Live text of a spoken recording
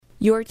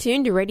You're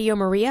tuned to Radio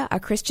Maria, a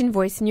Christian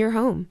voice in your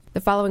home.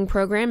 The following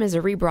program is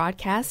a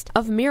rebroadcast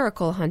of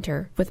Miracle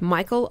Hunter with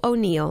Michael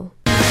O'Neill.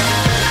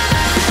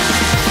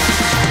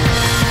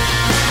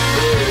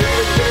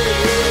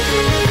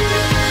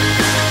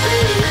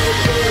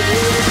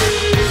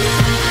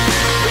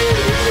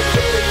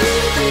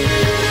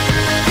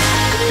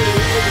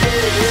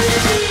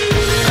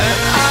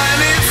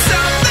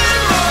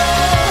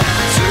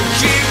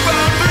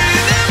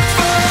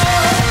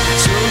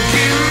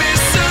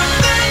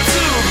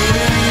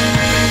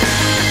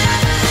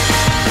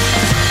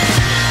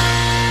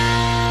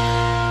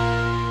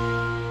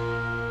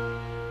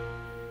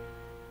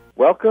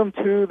 Welcome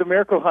to the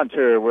Miracle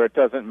Hunter, where it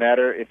doesn't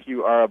matter if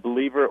you are a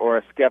believer or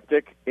a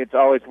skeptic, it's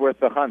always worth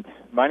the hunt.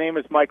 My name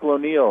is Michael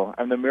O'Neill.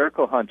 I'm the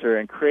Miracle Hunter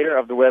and creator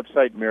of the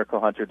website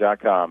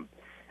miraclehunter.com.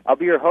 I'll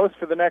be your host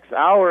for the next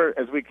hour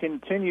as we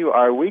continue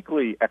our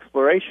weekly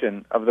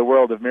exploration of the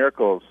world of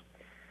miracles.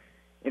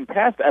 In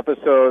past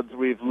episodes,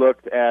 we've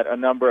looked at a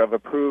number of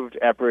approved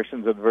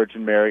apparitions of the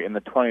Virgin Mary in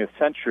the 20th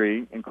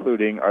century,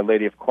 including Our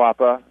Lady of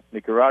Cuapa,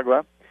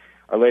 Nicaragua,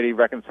 Our Lady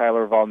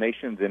Reconciler of All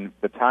Nations in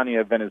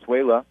Betania,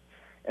 Venezuela,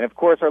 and, of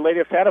course, Our Lady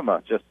of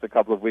Fatima just a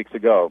couple of weeks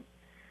ago.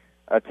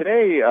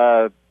 Today,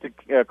 to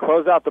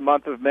close out the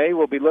month of May,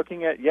 we'll be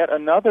looking at yet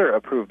another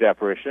approved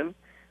apparition,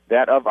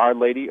 that of Our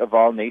Lady of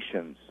All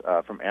Nations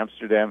from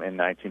Amsterdam in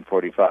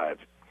 1945.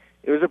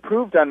 It was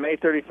approved on May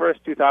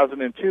 31st,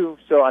 2002,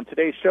 so on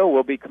today's show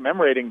we'll be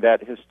commemorating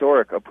that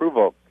historic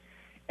approval.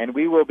 And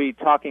we will be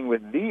talking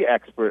with the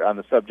expert on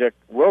the subject,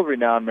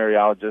 world-renowned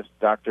Mariologist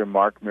Dr.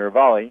 Mark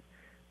Miravalle,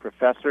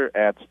 professor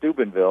at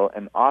Steubenville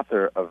and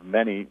author of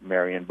many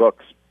Marian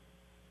books.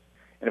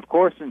 And of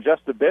course, in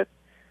just a bit,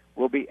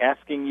 we'll be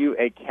asking you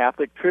a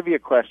Catholic trivia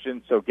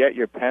question, so get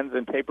your pens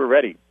and paper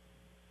ready.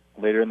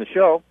 Later in the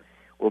show,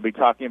 we'll be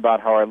talking about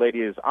how Our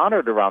Lady is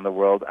honored around the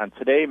world on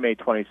today, May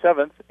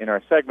 27th, in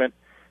our segment,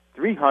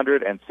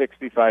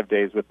 365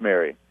 Days with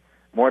Mary.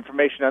 More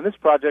information on this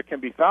project can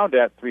be found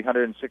at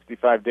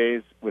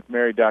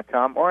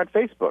 365dayswithmary.com or on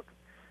Facebook,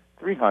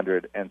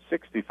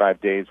 365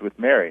 Days with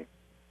Mary.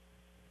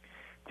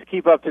 To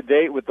keep up to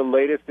date with the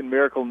latest in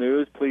miracle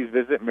news, please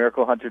visit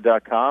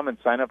miraclehunter.com and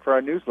sign up for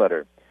our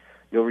newsletter.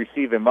 You'll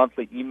receive a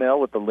monthly email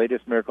with the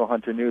latest Miracle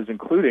Hunter news,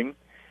 including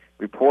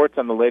reports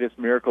on the latest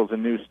miracles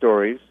and news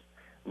stories,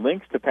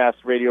 links to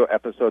past radio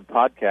episode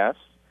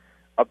podcasts,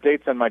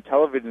 updates on my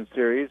television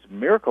series,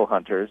 Miracle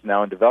Hunters,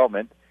 now in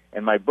development,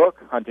 and my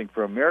book, Hunting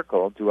for a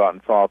Miracle, due out in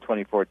fall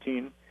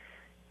 2014,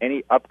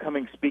 any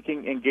upcoming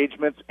speaking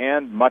engagements,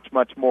 and much,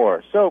 much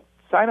more. So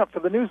sign up for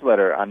the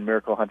newsletter on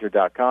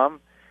miraclehunter.com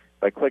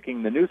by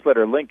clicking the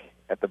newsletter link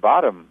at the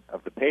bottom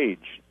of the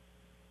page.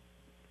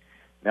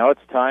 Now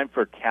it's time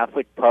for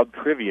Catholic Pub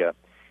Trivia.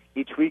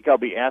 Each week I'll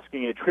be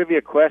asking a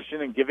trivia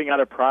question and giving out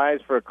a prize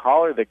for a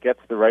caller that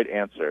gets the right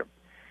answer.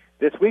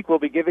 This week we'll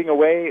be giving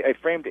away a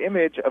framed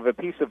image of a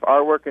piece of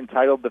artwork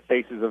entitled The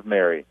Faces of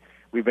Mary.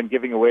 We've been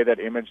giving away that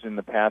image in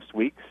the past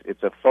weeks.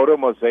 It's a photo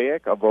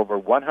mosaic of over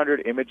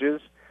 100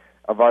 images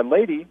of Our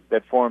Lady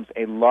that forms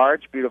a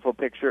large, beautiful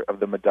picture of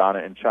the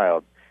Madonna and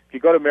Child. If you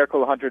go to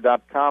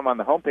miraclehunter.com on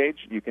the homepage,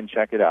 you can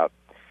check it out.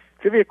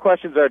 Trivia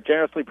questions are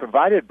generously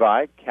provided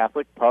by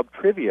Catholic Pub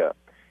Trivia,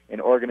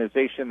 an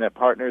organization that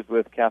partners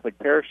with Catholic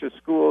parishes,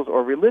 schools,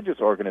 or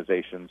religious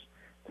organizations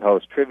to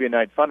host trivia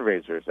night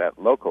fundraisers at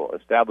local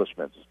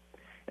establishments.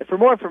 And for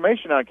more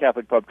information on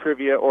Catholic Pub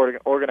Trivia or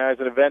organize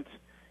an event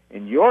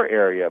in your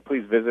area,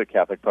 please visit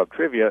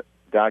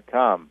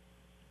CatholicPubTrivia.com.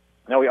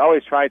 Now, we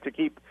always try to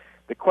keep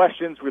the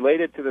questions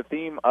related to the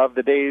theme of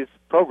the day's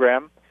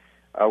program.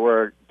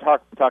 We're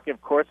talking,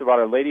 of course, about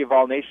Our Lady of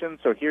All Nations,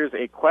 so here's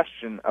a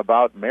question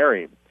about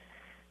Mary.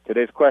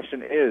 Today's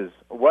question is,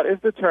 what is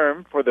the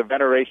term for the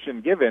veneration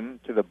given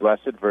to the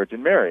Blessed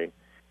Virgin Mary?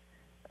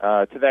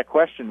 To that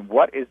question,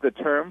 what is the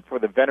term for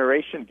the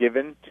veneration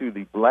given to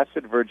the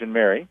Blessed Virgin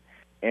Mary?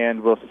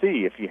 And we'll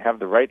see if you have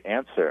the right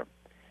answer.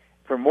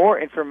 For more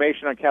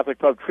information on Catholic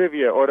Pub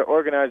Trivia or to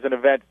organize an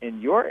event in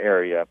your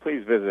area,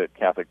 please visit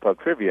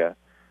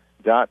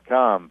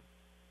CatholicPubTrivia.com.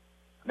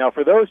 Now,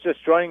 for those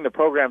just joining the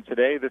program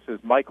today, this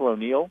is Michael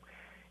O'Neill,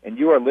 and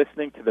you are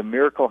listening to the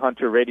Miracle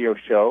Hunter radio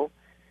show.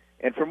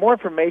 And for more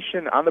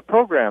information on the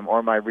program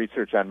or my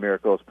research on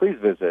miracles, please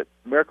visit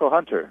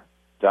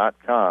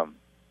miraclehunter.com.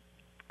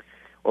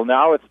 Well,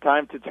 now it's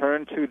time to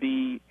turn to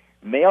the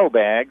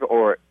mailbag,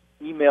 or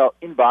email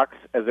inbox,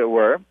 as it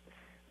were,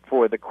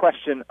 for the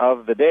question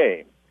of the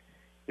day.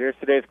 Here's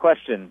today's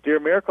question. Dear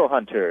Miracle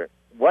Hunter,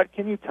 what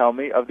can you tell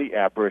me of the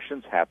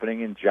apparitions happening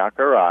in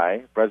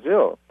Jacareí,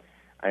 Brazil?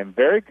 I am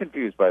very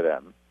confused by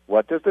them.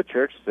 What does the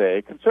Church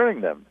say concerning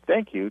them?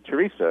 Thank you,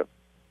 Teresa.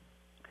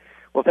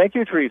 Well, thank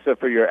you, Teresa,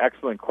 for your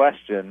excellent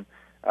question.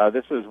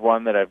 This is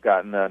one that I've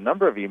gotten a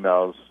number of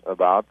emails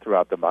about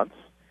throughout the months.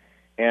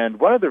 And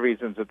one of the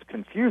reasons it's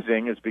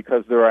confusing is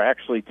because there are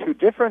actually two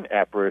different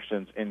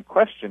apparitions in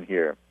question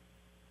here.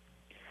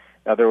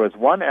 Now, there was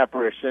one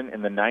apparition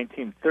in the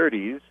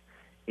 1930s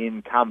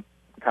in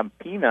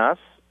Campinas,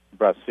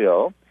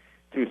 Brazil,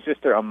 to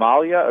Sister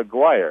Amalia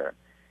Aguirre.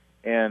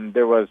 and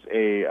there was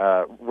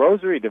a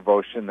rosary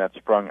devotion that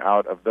sprung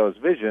out of those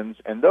visions,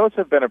 and those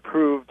have been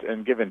approved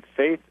and given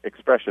faith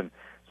expression.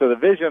 So the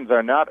visions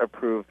are not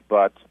approved,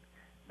 but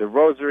the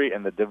rosary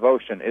and the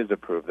devotion is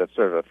approved. That's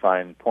sort of a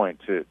fine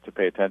point to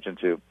pay attention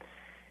to.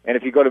 And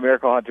if you go to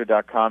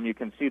miraclehunter.com, you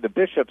can see the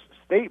bishop's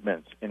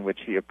statements in which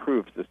he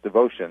approved this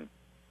devotion.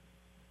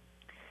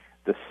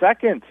 The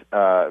second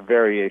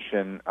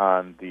variation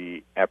on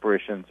the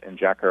apparitions in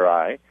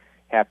Jacarai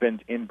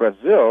happened in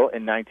Brazil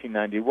in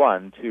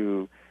 1991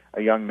 to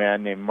a young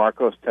man named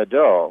Marcos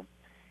Tadeu,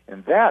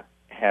 and that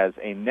has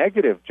a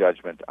negative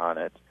judgment on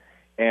it.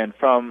 And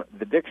from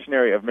the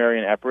Dictionary of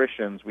Marian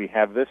Apparitions, we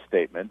have this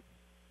statement.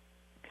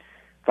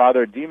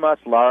 Father Dimas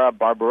Lara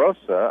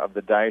Barbarossa of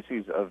the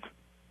Diocese of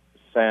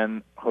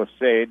San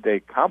Jose de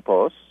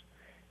Campos,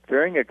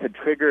 fearing it could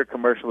trigger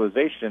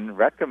commercialization,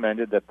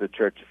 recommended that the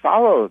Church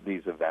follow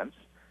these events,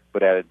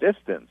 but at a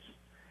distance.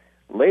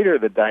 Later,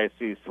 the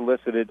diocese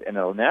solicited an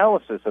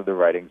analysis of the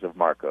writings of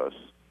Marcos.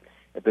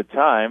 At the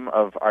time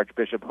of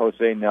Archbishop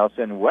Jose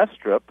Nelson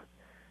Westrup,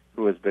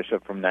 who was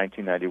bishop from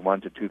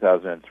 1991 to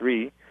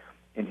 2003,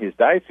 in his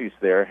diocese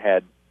there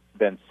had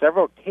been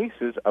several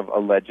cases of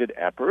alleged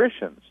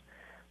apparitions.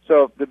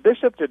 So the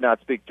bishop did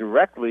not speak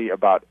directly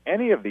about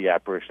any of the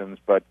apparitions,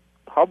 but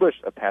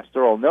published a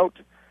pastoral note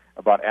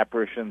about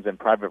apparitions and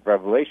private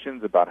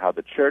revelations about how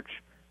the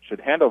Church should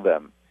handle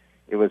them.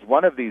 It was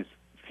one of these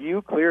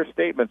few clear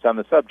statements on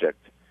the subject.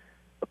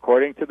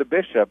 According to the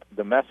bishop,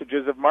 the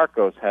messages of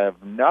Marcos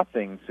have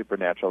nothing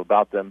supernatural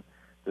about them,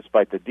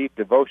 despite the deep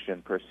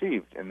devotion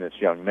perceived in this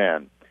young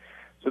man.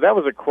 So that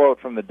was a quote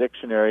from the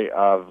Dictionary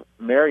of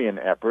Marian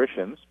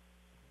Apparitions,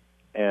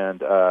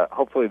 and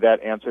hopefully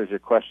that answers your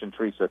question,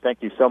 Teresa.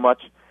 Thank you so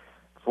much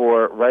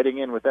for writing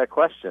in with that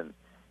question.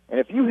 And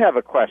if you have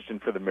a question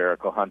for the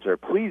Miracle Hunter,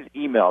 please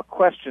email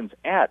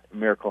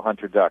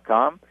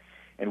questions@miraclehunter.com,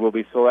 and we'll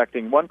be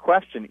selecting one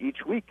question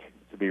each week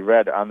to be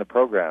read on the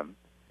program.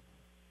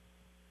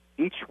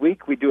 Each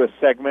week we do a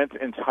segment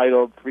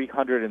entitled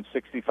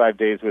 365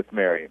 Days with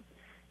Mary.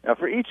 Now,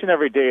 for each and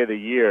every day of the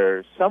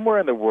year, somewhere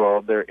in the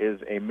world there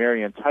is a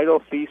Marian title,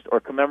 feast, or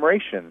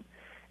commemoration.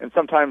 And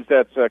sometimes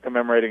that's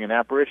commemorating an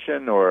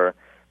apparition or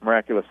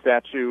miraculous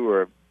statue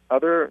or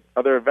other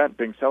event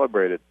being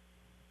celebrated.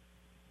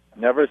 It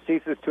never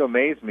ceases to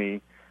amaze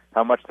me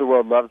how much the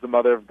world loves the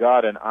Mother of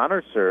God and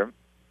honors her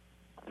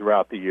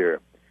throughout the year.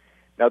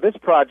 Now, this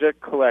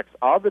project collects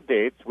all the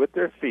dates with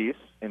their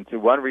feasts into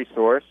one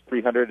resource,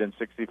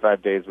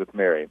 365 Days with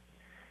Mary.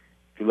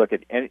 If you look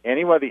at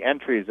any one of the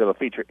entries, it'll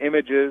feature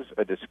images,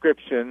 a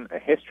description, a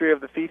history of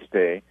the feast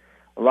day,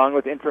 along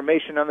with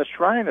information on the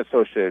shrine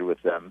associated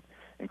with them,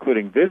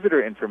 including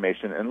visitor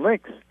information and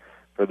links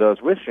for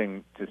those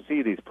wishing to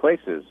see these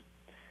places.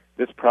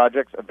 This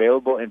project's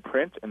available in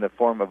print in the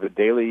form of a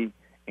daily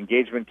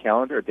engagement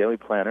calendar, a daily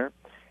planner,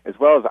 as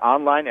well as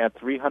online at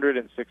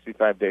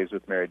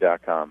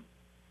 365dayswithmary.com.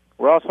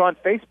 We're also on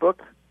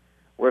Facebook,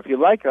 where if you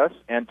like us,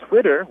 and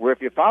Twitter, where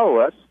if you follow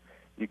us,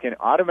 you can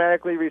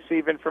automatically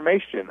receive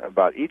information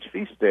about each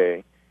feast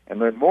day and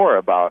learn more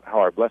about how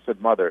our Blessed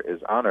Mother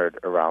is honored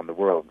around the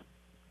world.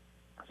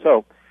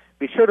 So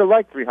be sure to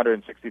like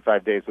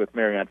 365 Days with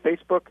Mary on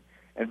Facebook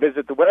and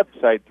visit the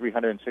website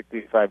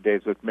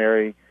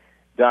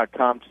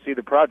 365dayswithmary.com to see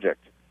the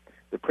project.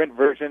 The print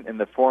version in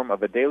the form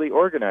of a daily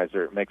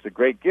organizer makes a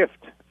great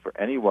gift for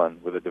anyone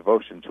with a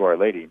devotion to Our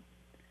Lady.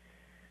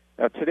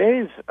 Now,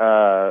 today's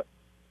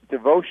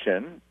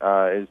devotion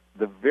is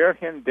the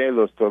Virgen de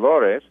los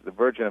Dolores, the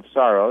Virgin of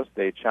Sorrows,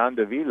 de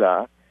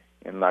Chandevila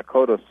in La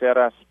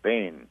Codocera,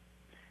 Spain.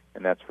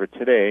 And that's for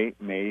today,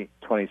 May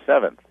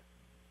 27th.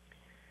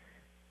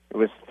 It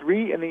was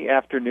 3 in the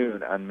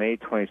afternoon on May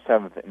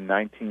 27th in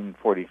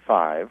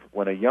 1945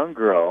 when a young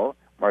girl,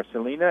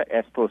 Marcelina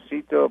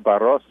Esposito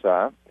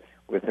Barrosa,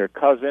 with her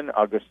cousin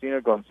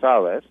Agustina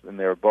Gonzalez, and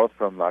they were both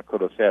from La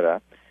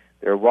Codocera,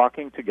 they were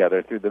walking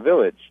together through the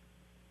village.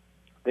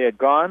 They had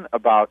gone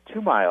about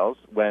 2 miles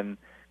when,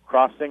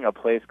 crossing a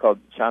place called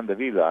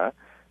Chandevila,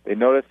 they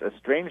noticed a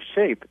strange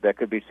shape that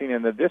could be seen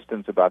in the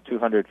distance about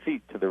 200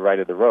 feet to the right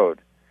of the road.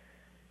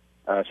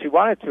 She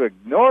wanted to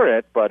ignore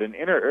it, but an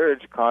inner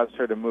urge caused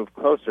her to move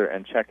closer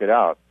and check it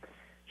out.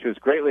 She was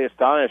greatly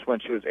astonished when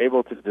she was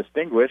able to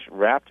distinguish,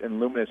 wrapped in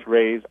luminous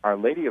rays, Our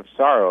Lady of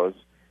Sorrows,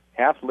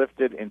 half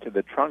lifted into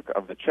the trunk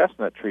of the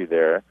chestnut tree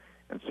there,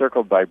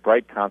 encircled by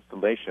bright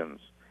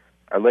constellations.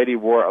 Our Lady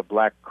wore a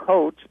black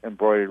coat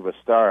embroidered with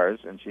stars,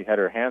 and she had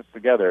her hands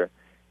together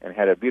and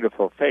had a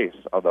beautiful face,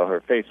 although her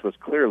face was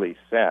clearly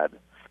sad.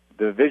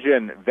 The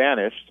vision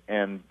vanished,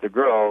 and the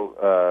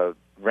girl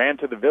ran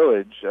to the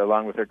village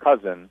along with her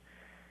cousin,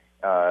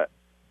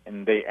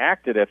 and they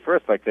acted at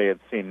first like they had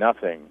seen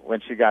nothing.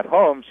 When she got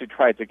home, she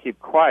tried to keep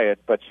quiet,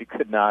 but she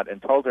could not,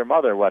 and told her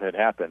mother what had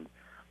happened.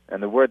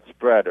 And the word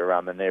spread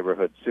around the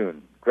neighborhood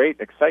soon. Great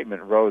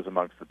excitement rose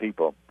amongst the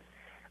people.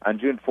 On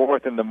June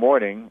 4th in the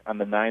morning, on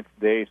the 9th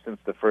day since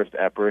the first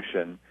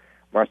apparition,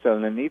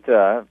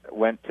 Marcelinita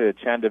went to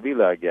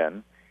Chandevila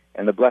again,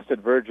 and the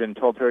Blessed Virgin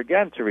told her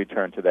again to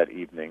return to that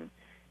evening.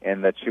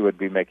 and that she would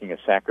be making a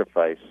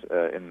sacrifice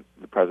in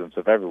the presence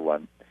of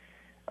everyone.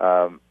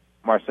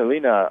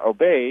 Marcelina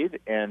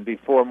obeyed, and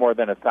before more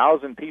than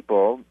 1,000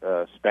 people,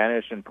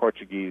 Spanish and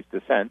Portuguese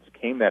descent,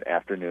 came that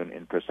afternoon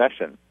in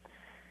procession.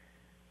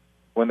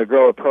 When the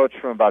girl approached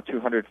from about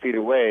 200 feet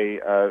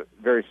away,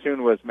 very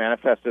soon was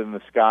manifested in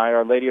the sky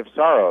Our Lady of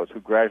Sorrows,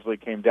 who gradually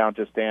came down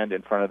to stand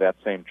in front of that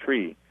same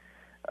tree,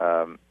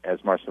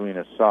 as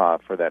Marcelina saw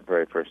for that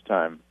very first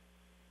time.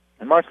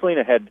 And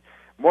Marcelina had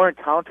more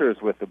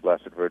encounters with the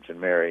Blessed Virgin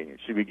Mary.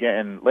 She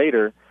began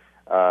later,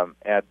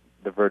 at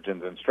the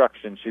Virgin's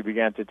instruction, she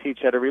began to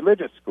teach at a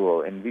religious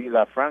school in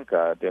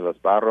Villafranca de los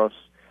Barros,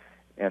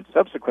 and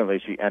subsequently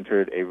she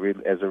entered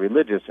as a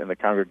religious in the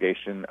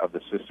Congregation of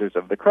the Sisters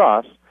of the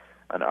Cross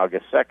on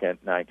August 2nd,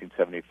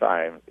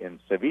 1975,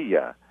 in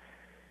Sevilla,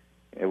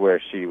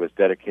 where she was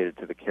dedicated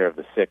to the care of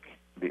the sick,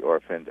 the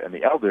orphaned, and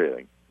the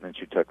elderly. And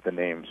she took the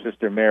name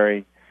Sister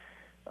Mary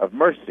of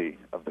Mercy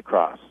of the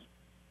Cross.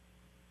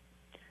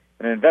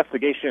 An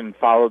investigation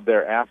followed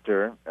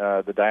thereafter.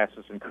 The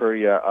Diocesan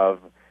Curia of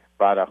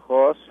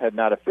Badajoz had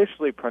not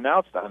officially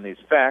pronounced on these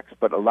facts,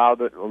 but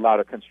allowed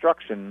a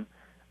construction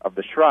of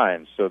the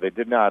shrine. So they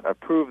did not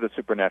approve the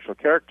supernatural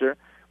character,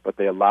 but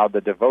they allowed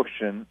the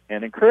devotion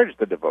and encouraged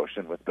the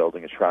devotion with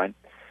building a shrine.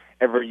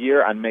 Every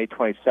year on May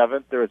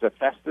 27th, there is a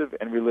festive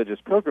and religious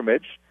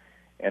pilgrimage,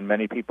 and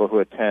many people who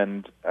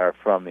attend are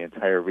from the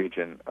entire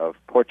region of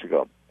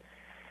Portugal.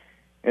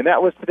 And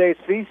that was today's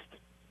feast.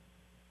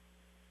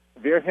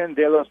 Virgen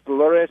de los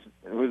Dolores,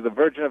 who is the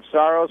Virgin of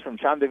Sorrows from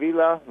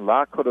Chandevilla,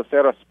 La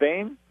Codocera,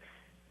 Spain.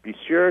 Be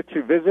sure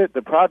to visit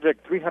the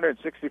project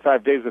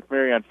 365 Days with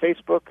Mary on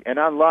Facebook and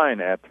online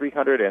at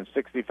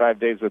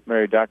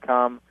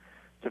 365dayswithmary.com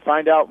to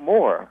find out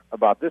more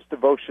about this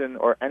devotion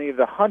or any of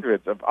the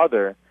hundreds of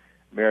other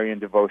Marian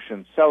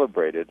devotions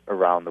celebrated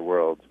around the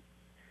world.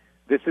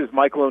 This is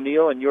Michael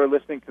O'Neill, and you're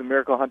listening to the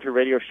Miracle Hunter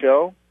Radio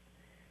Show.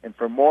 And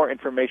for more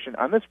information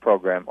on this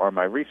program or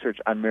my research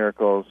on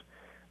miracles,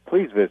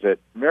 please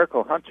visit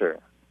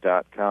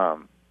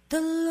miraclehunter.com.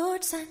 The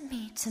Lord sent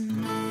me to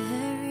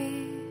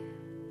Mary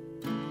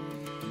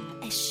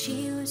as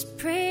she was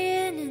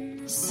praying in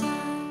the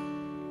sun.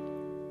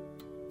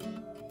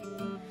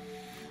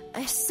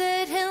 I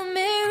said, Hail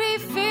Mary,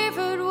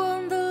 favored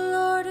one, the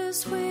Lord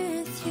is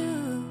with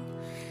you.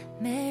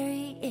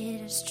 Mary,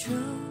 it is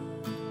true.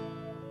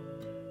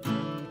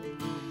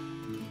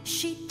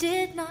 She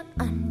did not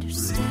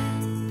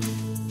understand.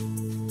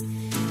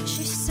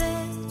 She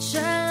said,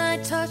 shall I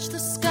touch the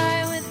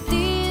sky with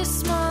these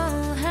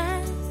small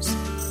hands?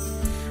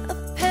 A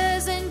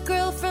peasant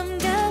girl from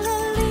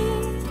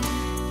Galilee,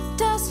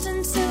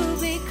 destined to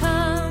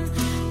become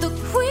the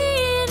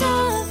Queen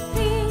of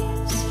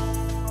Peace.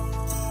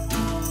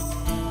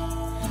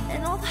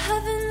 And all the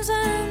heavens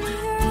and the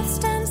earth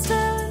stand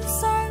still in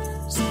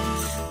silence,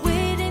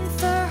 waiting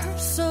for her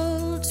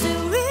soul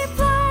to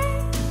reply.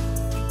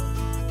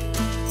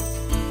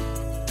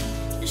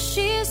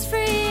 She is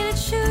free to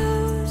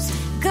choose.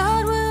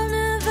 God will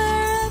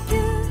never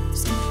abuse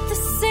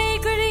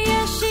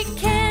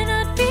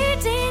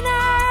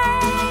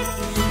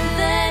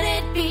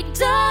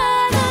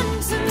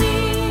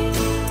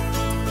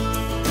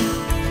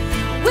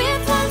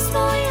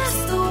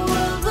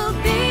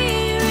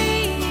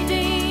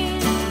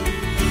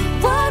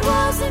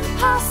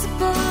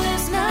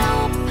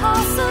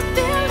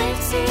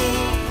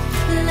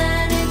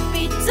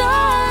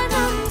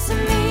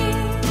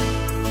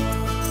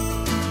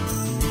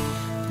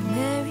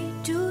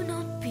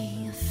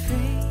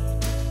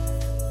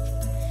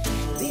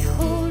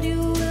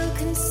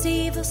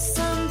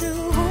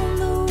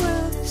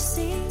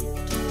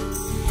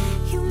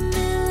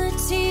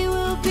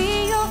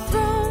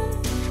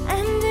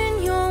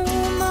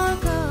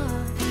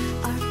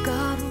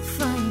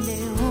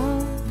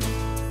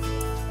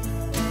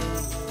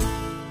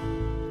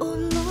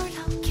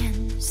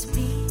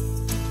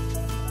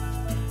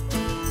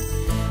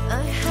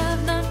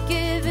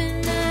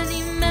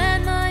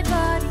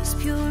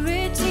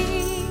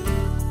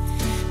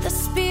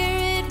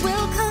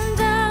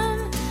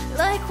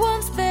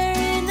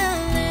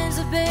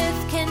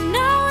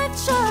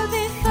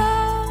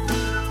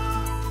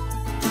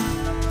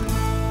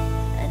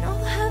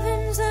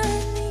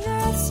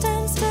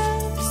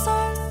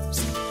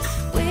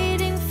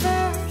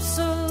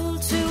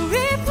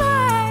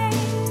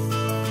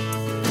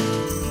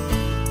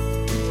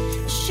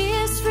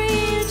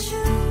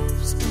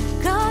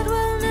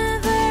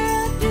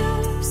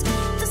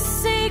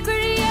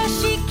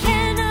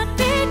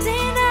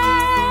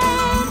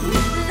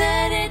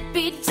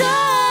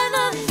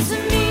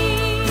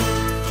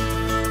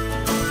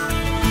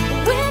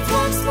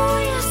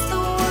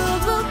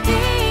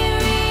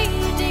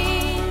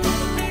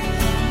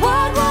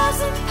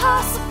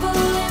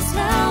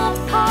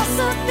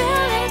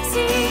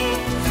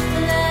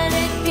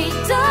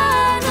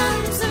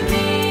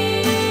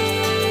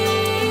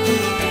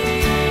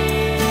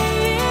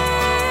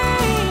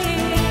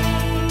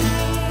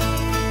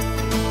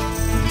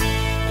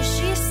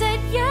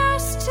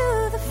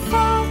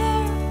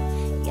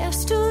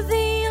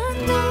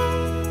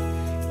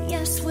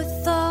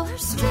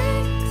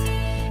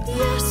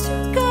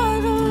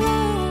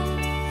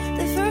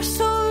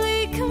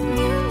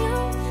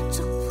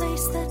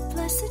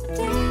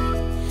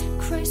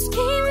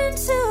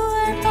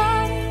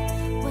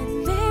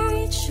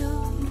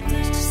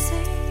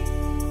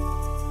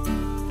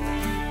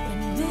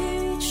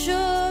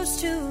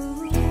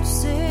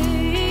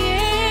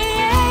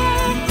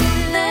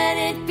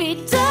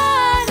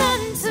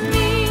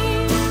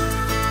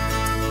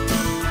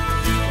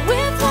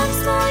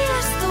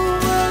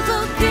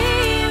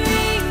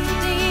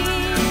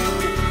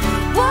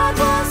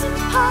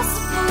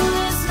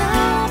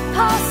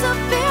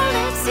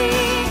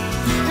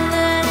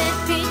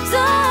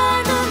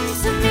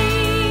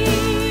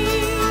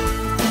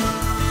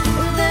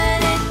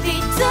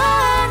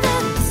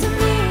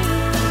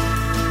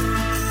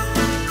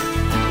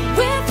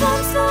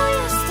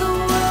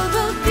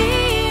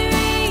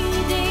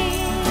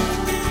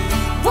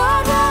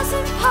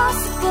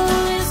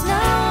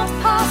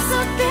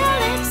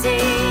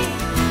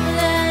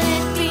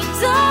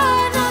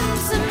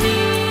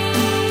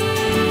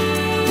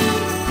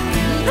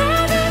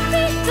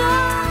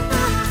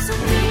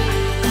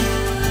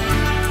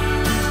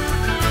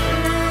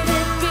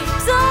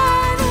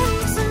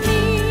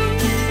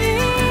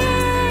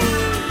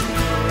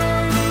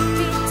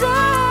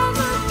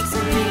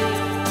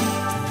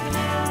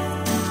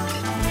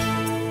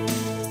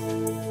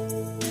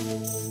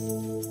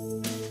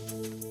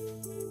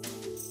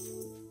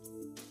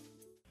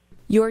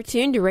You're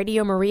tuned to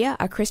Radio Maria,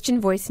 a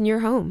Christian voice in your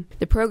home.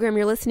 The program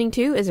you're listening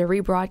to is a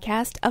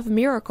rebroadcast of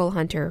Miracle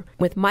Hunter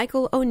with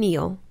Michael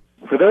O'Neill.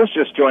 For those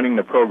just joining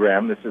the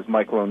program, this is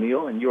Michael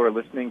O'Neill, and you are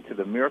listening to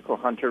the Miracle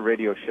Hunter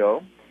radio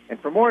show. And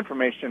for more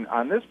information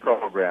on this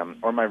program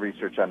or my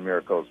research on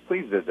miracles,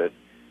 please visit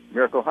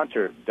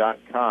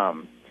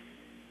miraclehunter.com.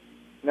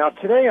 Now,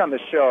 today on the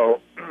show,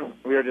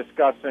 we are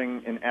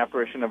discussing an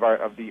apparition of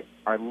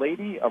Our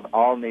Lady of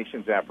All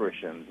Nations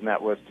apparitions, and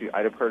that was to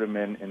Ida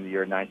Perdaman in the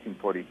year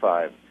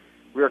 1945.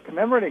 We are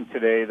commemorating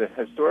today the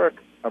historic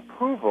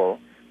approval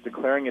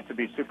declaring it to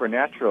be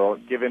supernatural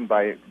given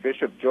by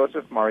Bishop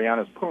Joseph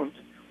Marianus Punt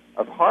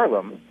of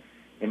Haarlem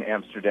in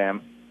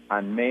Amsterdam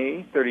on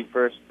May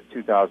 31st,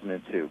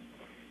 2002.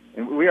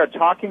 And we are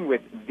talking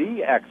with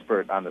the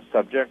expert on the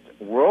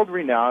subject,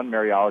 world-renowned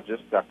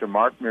Mariologist Dr.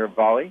 Mark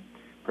Miravalle,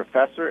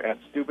 professor at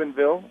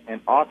Steubenville and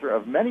author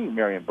of many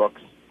Marian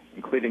books,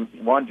 including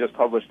one just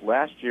published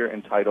last year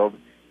entitled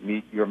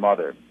Meet Your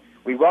Mother.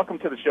 We welcome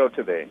to the show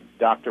today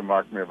Dr.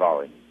 Mark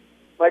Miravalle.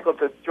 Michael,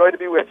 it's a joy to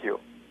be with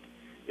you.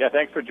 Yeah,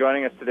 thanks for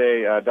joining us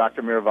today,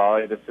 Dr.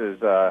 Miravalle. This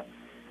is,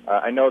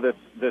 I know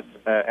this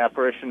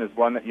apparition is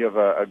one that you have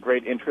a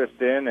great interest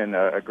in and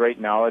a great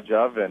knowledge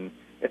of, and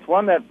it's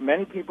one that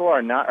many people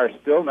are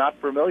still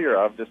not familiar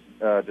of,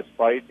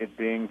 despite it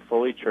being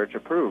fully church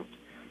approved.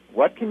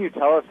 What can you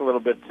tell us a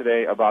little bit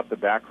today about the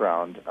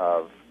background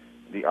of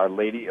the Our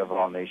Lady of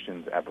All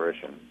Nations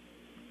apparition?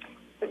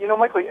 You know,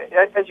 Michael,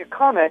 as you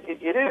comment,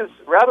 it is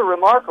rather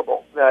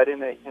remarkable that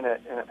in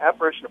an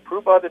apparition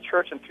approved by the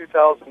church in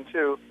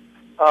 2002,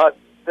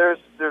 there's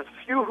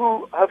few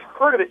who have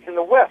heard of it in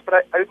the West. But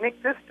I would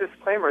make this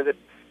disclaimer that,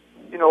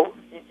 you know,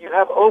 you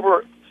have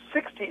over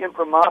 60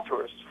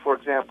 imprimaturs, for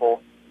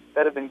example,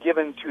 that have been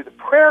given to the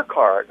prayer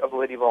card of the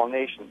Lady of All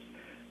Nations.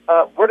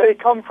 Where do they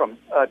come from?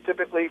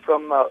 Typically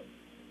from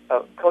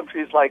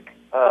countries like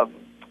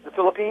the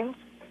Philippines,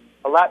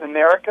 Latin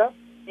America,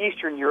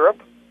 Eastern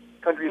Europe,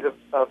 countries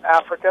of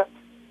Africa.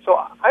 So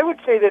I would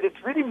say that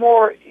it's really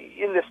more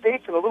in the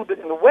States and a little bit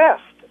in the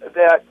West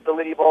that the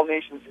Lady of All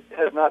Nations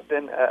has not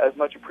been as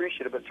much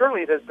appreciated, but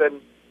certainly it has been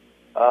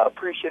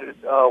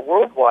appreciated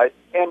worldwide.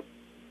 And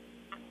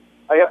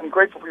I am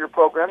grateful for your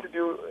program to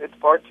do its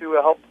part to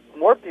help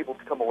more people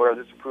become aware of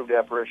this approved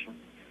apparition.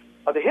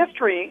 The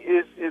history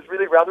is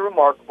really rather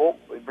remarkable.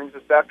 It brings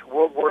us back to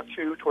World War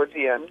II towards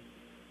the end.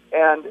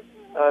 And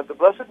the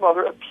Blessed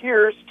Mother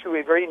appears to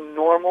a very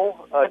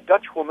normal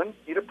Dutch woman,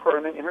 Ida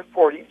Perdaman, in her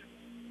 40s,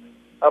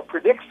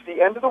 predicts the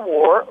end of the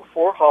war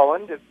for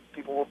Holland, if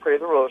people will pray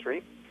the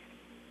rosary.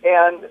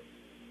 And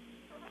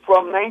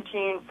from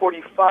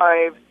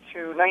 1945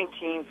 to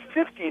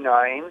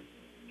 1959,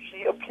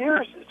 she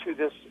appears to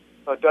this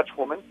Dutch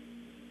woman,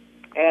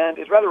 and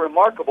it's rather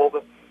remarkable.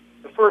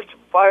 The first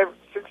 5,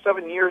 6,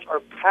 7 years are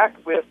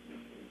packed with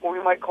what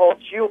we might call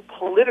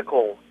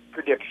geopolitical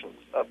predictions.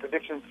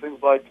 Predictions, things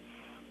like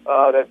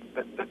that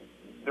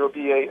there will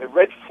be a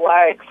red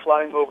flag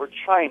flying over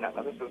China.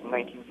 Now, this was in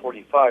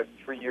 1945,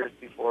 3 years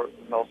before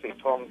Mao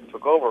Zedong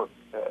took over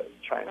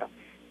China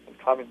and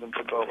communism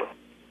took over.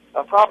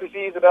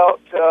 Prophecies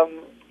about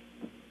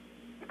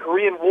the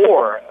Korean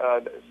War.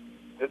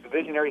 The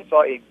visionary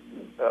saw a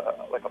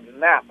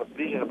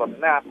vision of a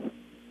map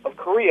of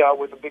Korea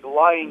with a big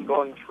line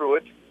going through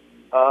it,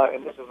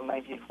 and this was in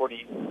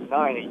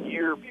 1949, a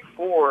year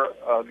before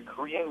the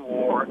Korean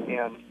War,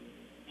 and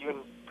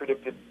even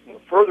predicted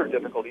further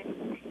difficulties,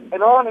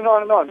 and on and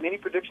on and on. Many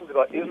predictions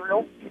about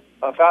Israel,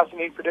 a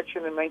fascinating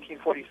prediction in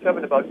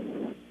 1947 about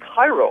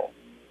Cairo,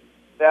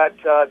 that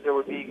there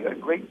would be a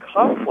great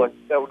conflict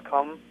that would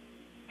come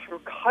through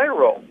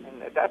Cairo.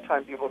 And at that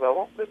time, people thought,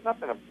 well, there's not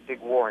been a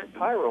big war in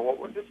Cairo. What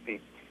would this be?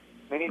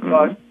 Many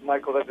thought,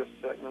 Michael, that this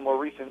in the more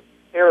recent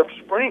Arab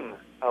Spring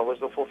was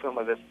the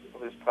fulfillment of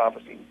this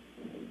prophecy.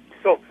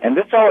 So, and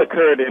this all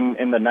occurred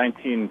in the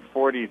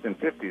 1940s and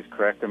 50s,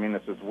 correct? I mean,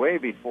 this was way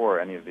before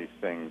any of these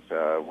things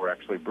were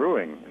actually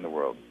brewing in the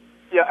world.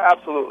 Yeah,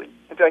 absolutely.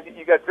 In fact,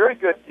 you've got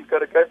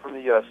a guy from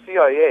the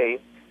CIA,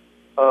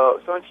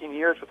 17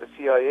 years with the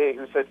CIA,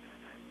 who said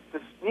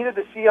neither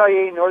the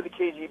CIA nor the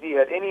KGB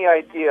had any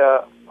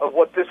idea of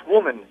what this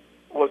woman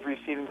was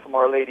receiving from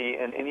Our Lady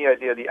and any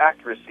idea of the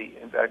accuracy.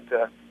 In fact,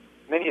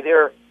 many of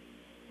their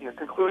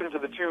conclusions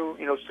of the two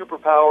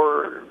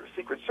superpower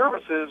secret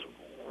services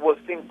was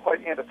seen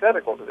quite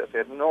antithetical to this. They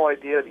had no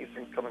idea of these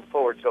things coming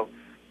forward. So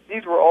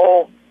these were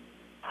all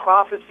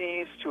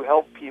prophecies to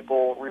help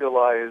people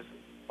realize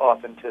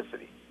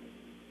authenticity.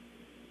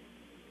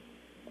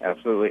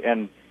 Absolutely.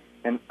 And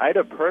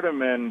Ida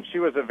Perdaman, she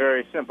was a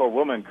very simple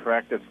woman,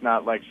 correct? It's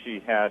not like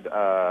she had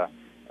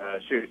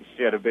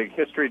she had a big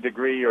history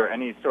degree or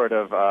any sort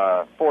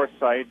of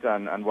foresight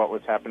on what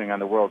was happening on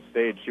the world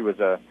stage. She was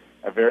a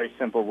very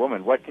simple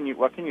woman. What can you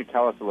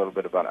tell us a little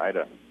bit about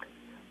Ida?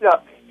 Yeah,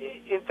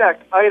 in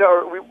fact, Ida,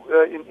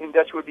 or in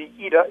Dutch would be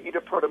Ida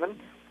Perdaman,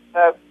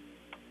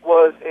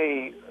 was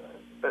a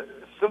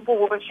simple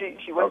woman.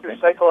 She went through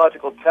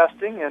psychological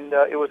testing, and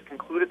it was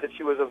concluded that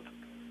she was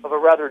of a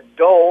rather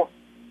dull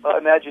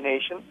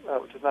imagination,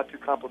 which is not too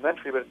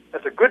complimentary, but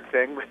that's a good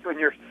thing when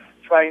you're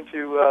trying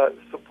to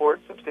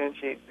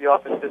substantiate the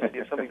authenticity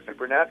of something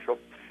supernatural.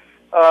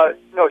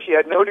 No, she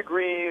had no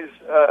degrees.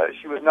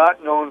 She was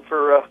not known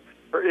for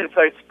her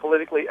insights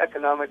politically,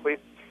 economically.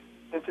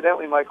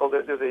 Incidentally, Michael,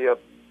 there's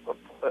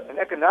an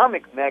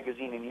economic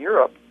magazine in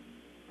Europe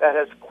that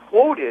has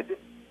quoted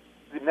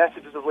the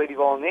messages of Lady of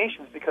All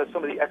Nations because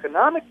some of the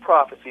economic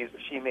prophecies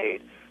that she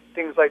made,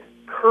 things like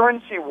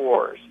currency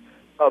wars,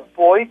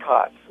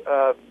 boycotts,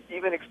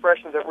 even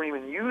expressions that were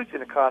even used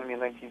in economy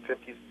in the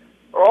 1950s,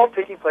 are all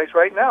taking place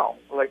right now,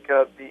 like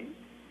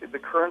the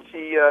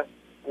currency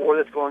war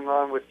that's going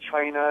on with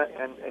China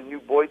and new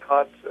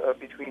boycotts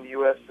between the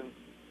U.S.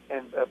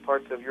 and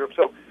parts of Europe.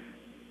 So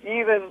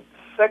even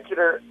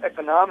secular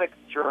economic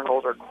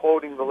journals are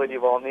quoting the Lady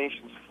of All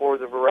Nations for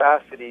the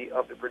veracity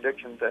of the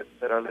predictions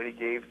that Our Lady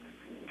gave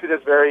to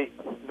this very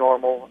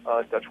normal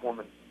Dutch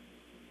woman.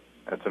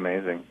 That's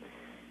amazing.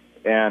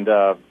 And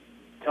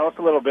tell us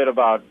a little bit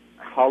about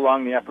how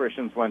long the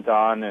apparitions went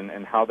on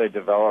and how they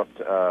developed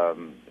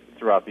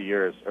throughout the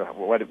years.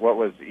 What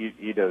was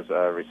Ida's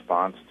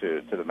response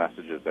to the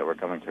messages that were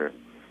coming to her?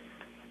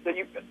 So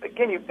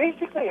you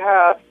basically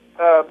have,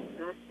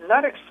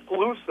 not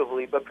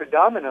exclusively, but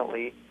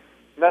predominantly,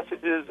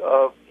 messages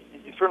of,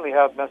 you certainly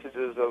have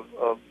messages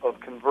of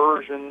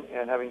conversion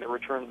and having to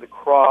return to the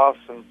cross,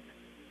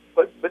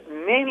 but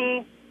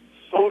many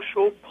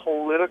social,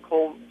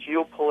 political,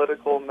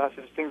 geopolitical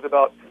messages, things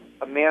about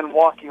a man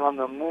walking on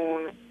the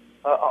moon,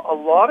 a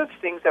lot of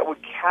things that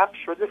would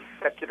capture the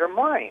secular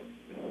mind.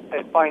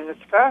 I find this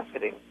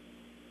fascinating.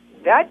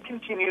 That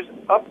continues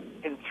up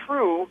and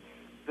through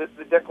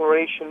the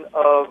declaration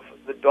of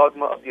the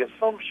dogma of the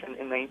Assumption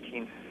in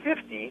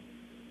 1950,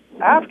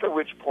 after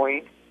which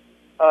point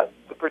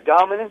the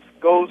predominance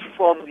goes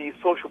from the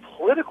social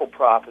political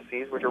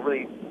prophecies, which are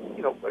really,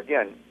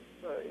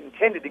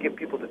 intended to get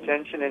people's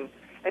attention and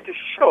to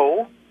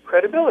show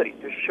credibility,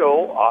 to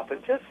show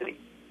authenticity.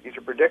 These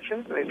are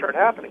predictions, and they start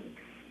happening.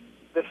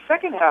 The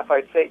second half,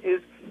 I'd say,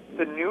 is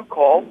the new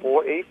call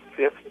for a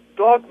fifth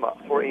dogma,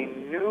 for a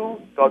new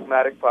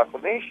dogmatic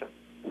proclamation.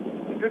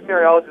 The good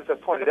Mariologists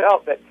have pointed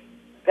out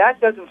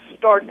that doesn't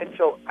start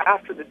until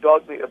after the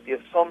dogma of the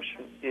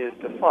Assumption is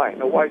defined.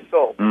 Now, why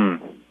so?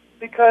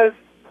 Because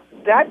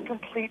that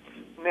completes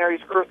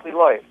Mary's earthly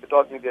life, the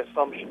dogma of the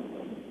Assumption.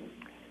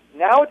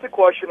 Now it's a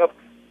question of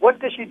what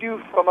does she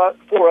do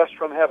for us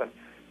from heaven?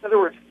 In other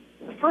words,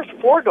 the first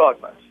four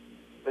dogmas,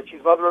 that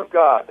she's Mother of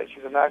God, that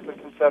she's Immaculate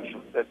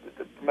Conception, that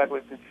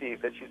Immaculate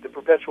Conceived, that she's the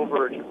Perpetual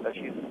Virgin, that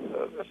she's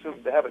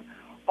assumed to heaven.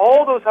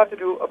 All those have to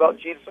do about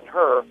Jesus and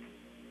her,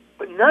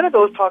 but none of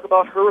those talk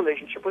about her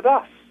relationship with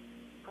us,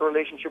 her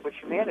relationship with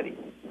humanity.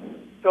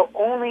 So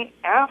only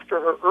after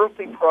her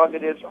earthly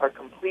prerogatives are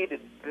completed,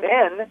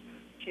 then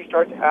she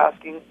starts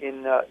asking,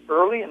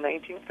 early in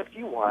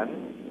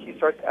 1951, she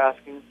starts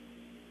asking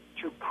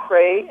to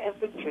pray and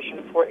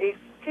petition for a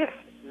fifth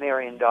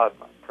Marian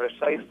dogma,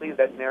 precisely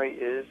that Mary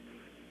is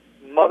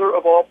Mother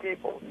of all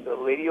people, the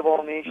Lady of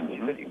all nations. She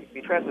said, you can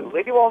be translated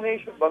Lady of all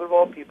nations, Mother of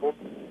all people,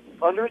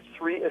 under its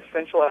three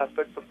essential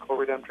aspects of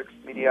co-redemptrix,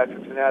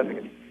 mediatrix, and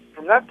advocate.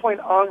 From that point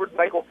onward,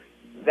 Michael,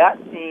 that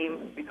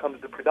theme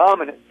becomes the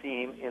predominant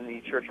theme in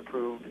the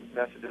church-approved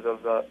messages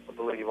of the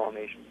Lady of all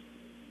nations.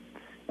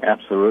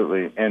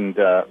 Absolutely. And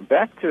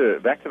back to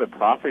the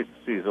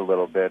prophecies a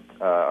little bit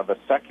of a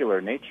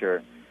secular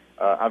nature.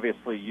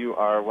 Obviously, you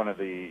are one of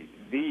the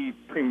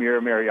premier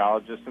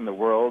Mariologists in the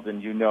world,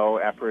 and you know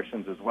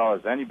apparitions as well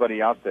as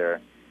anybody out there.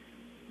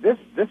 This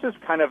is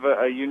kind of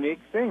a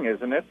unique thing,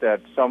 isn't it?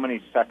 That so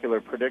many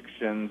secular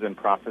predictions and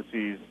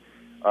prophecies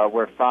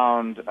were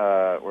found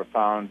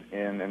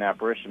in an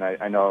apparition.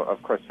 I know,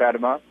 of course,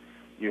 Fatima.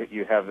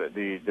 You have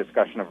the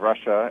discussion of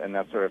Russia and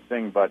that sort of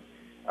thing. But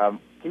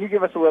can you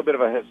give us a little bit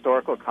of a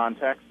historical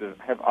context?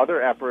 Have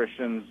other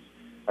apparitions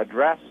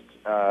addressed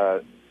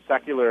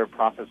secular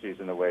prophecies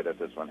in the way that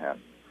this one has?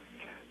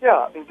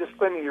 Yeah,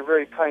 disclaiming your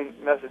very kind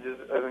messages,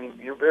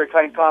 your very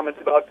kind comments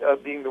about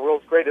being the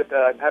world's greatest.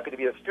 I'm happy to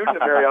be a student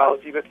of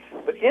Mariology,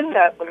 but in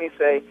that, let me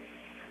say,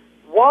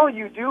 while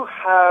you do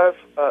have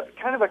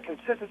kind of a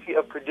consistency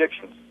of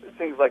predictions,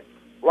 things like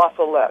La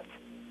Salette,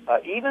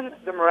 even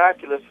the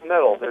miraculous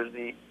medal, there's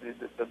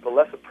the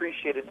less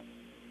appreciated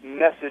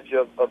message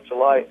of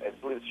July, I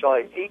believe it's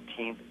July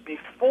 18th,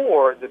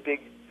 before the big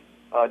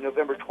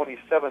November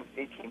 27th,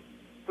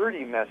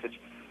 1830 message.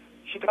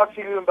 She talks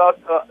to you about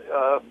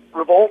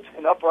revolt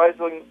and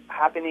uprising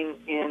happening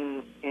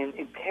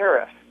in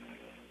Paris.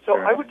 So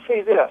Sure. I would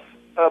say this.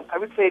 I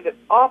would say that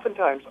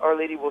oftentimes Our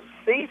Lady will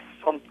say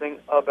something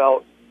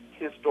about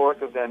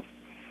historic events.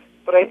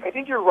 But I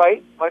think you're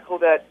right, Michael,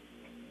 that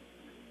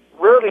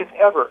rarely, if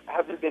ever,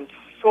 have there been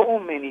so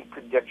many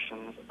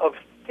predictions of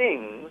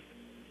things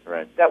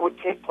that would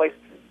take place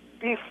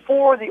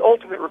before the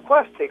ultimate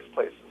request takes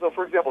place. So,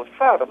 for example, at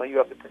Fatima, you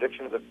have the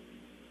prediction of the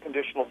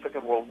conditional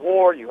Second World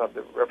War, you have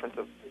the reference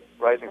of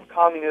rising of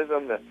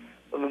communism, the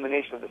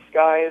illumination of the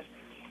skies,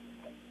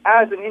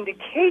 as an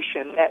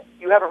indication that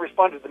you haven't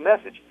responded to the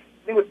message.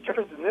 I think what's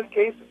different in this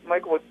case,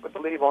 Michael, with the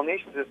Lady of All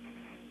Nations is,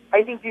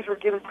 I think these were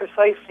given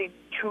precisely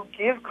to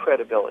give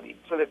credibility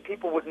so that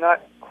people would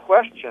not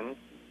question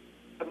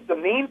the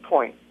main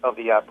point of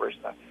the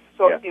apparition.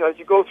 So, as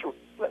you go through,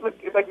 look,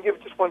 if I can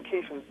give just one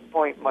case in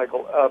point,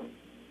 Michael,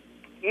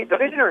 the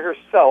visionary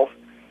herself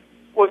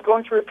was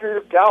going through a period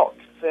of doubt,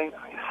 saying,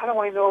 how do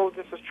I know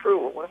this is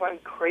true? What if I'm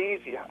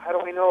crazy? How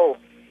do I know?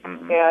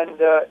 Mm-hmm.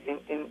 And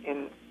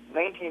in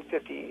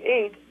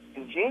 1958,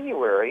 in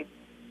January,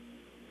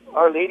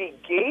 Our Lady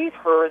gave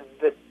her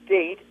the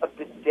date of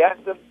the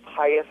death of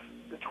Pius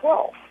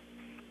XII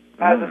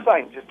as a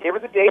sign. Just gave her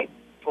the date,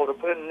 told her to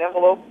put it in an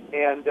envelope,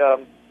 and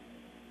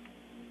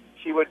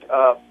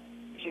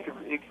it could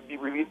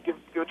be give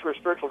it to her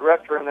spiritual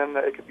director, and then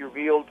it could be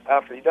revealed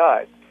after he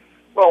died.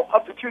 Well,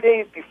 up to 2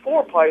 days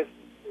before Pius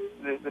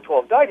the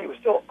 12th died, he was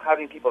still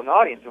having people in the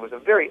audience. It was a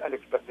very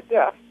unexpected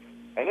death,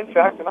 and in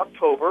fact, in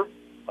October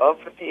of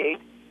 '58,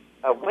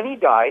 when he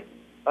died,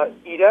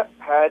 Ida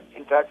had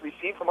in fact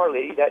received from Our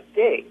Lady that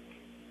day.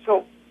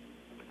 So,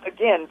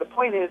 again, the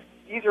point is,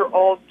 these are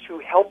all to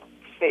help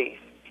faith,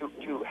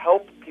 to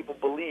help people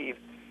believe,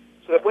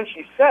 so that when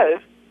she says,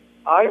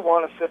 I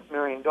want a fifth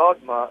Marian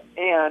dogma,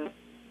 and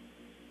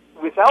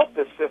without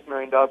this fifth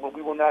Marian dogma,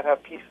 we will not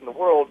have peace in the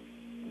world,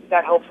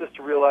 that helps us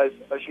to realize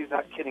she's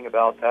not kidding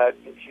about that.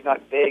 She's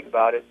not vague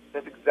about it.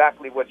 That's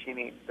exactly what she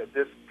means, that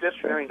this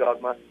fifth Marian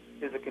dogma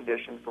is a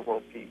condition for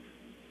world peace.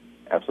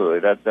 Absolutely.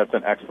 That's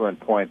an excellent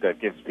point that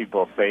gives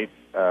people faith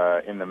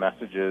in the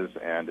messages,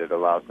 and it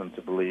allows them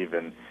to believe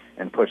and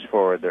push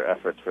forward their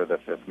efforts for the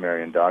fifth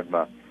Marian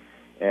dogma.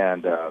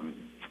 And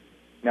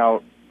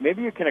now,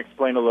 maybe you can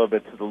explain a little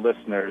bit to the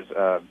listeners.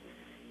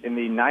 In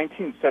the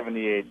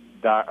 1978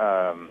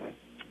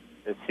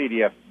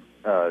 CDF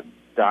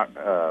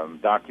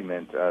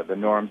document, the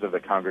norms of the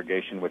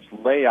congregation, which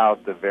lay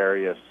out the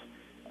various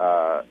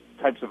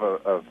types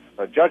of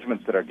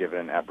judgments that are given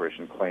in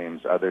apparition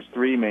claims, there's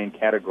three main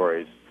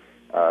categories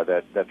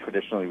that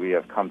traditionally we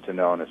have come to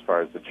know as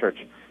far as the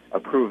church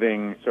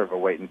approving, sort of a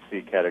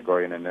wait-and-see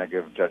category, and a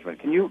negative judgment.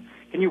 Can you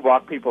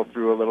walk people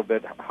through a little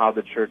bit how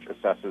the church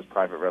assesses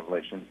private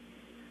revelation?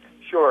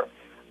 Sure.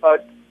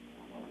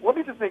 Let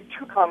me just make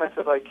two comments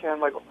if I can,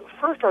 Michael.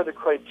 First are the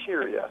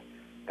criteria.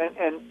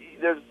 And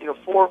there's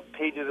 4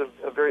 pages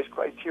of various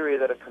criteria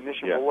that a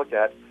commission will look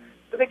at.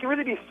 But they can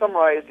really be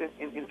summarized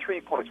in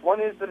 3 points.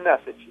 One is the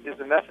message. Is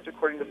the message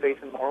according to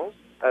faith and morals,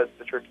 as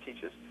the church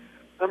teaches?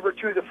 Number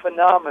 2, the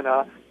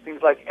phenomena,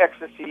 things like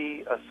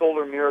ecstasy,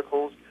 solar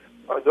miracles.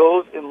 Are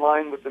those in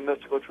line with the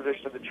mystical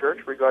tradition of the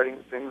church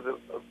regarding things of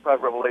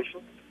private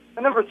revelation?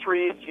 And number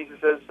 3, Jesus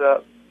says,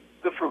 the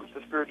fruits,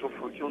 the spiritual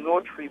fruits. You'll know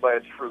a tree by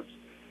its fruits.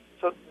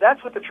 So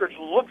that's what the church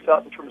looks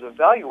at in terms of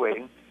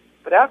evaluating.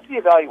 But after the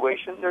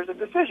evaluation, there's a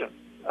decision,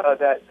 a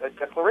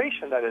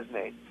declaration that is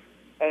made.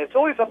 And it's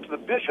always up to the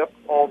bishop,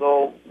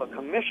 although a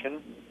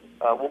commission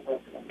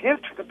will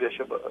give to the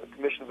bishop a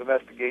commission of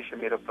investigation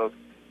made up of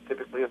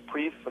typically of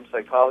priests, some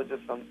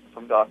psychologists,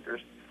 some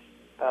doctors.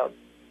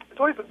 It's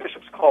always the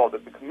bishop's call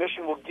that the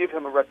commission will give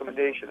him a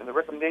recommendation, and the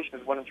recommendation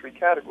is one in 3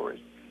 categories.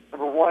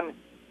 Number 1,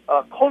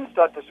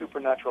 constat de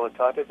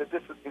supernaturalitate, that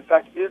this, in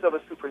fact, is of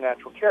a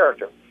supernatural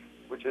character,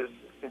 which is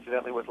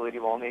incidentally what the Lady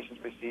of All Nations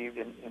received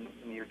in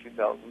the year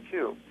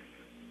 2002.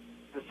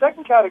 The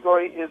second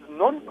category is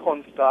non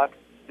constat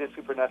de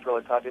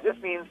supernaturalitate. This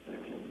means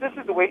this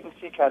is the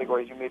wait-and-see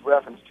category you made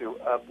reference to.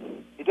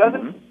 It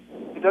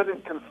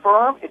doesn't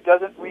confirm, it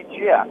doesn't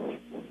reject.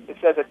 It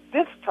says at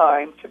this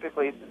time,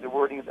 typically the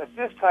wording is at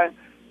this time,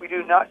 we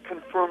do not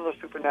confirm the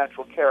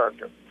supernatural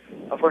character.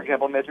 For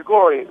example,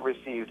 Medjugorje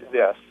received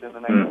this in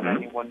the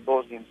 1991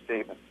 Bosnian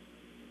statement.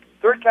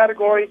 Third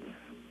category,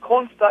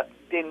 constat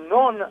de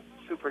non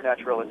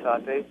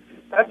supernaturalitate.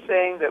 That's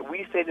saying that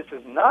we say this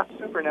is not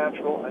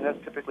supernatural, and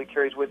that typically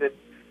carries with it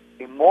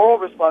a moral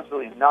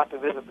responsibility not to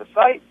visit the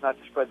site, not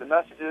to spread the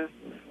messages.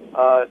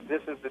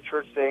 This is the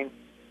church saying,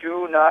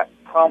 do not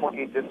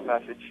promulgate this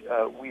message.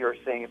 We are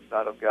saying it's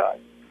not of God.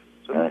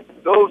 So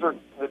those are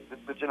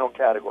the general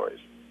categories.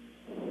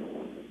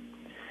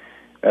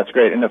 That's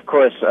great. And, of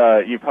course,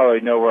 you probably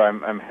know where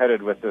I'm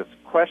headed with this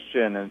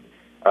question. And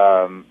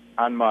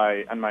on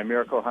my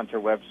Miracle Hunter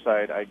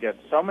website, I get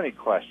so many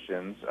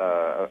questions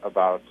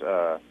about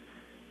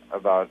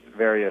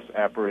various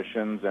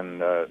apparitions,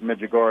 and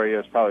Medjugorje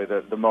is probably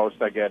the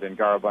most I get, and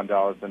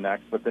Garabandal is the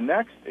next. But the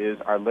next is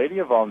Our Lady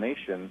of All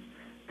Nations.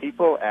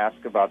 People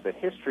ask about the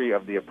history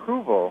of the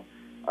approval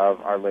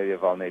of Our Lady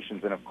of All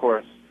Nations, and of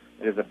course,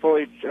 it is a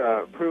fully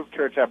approved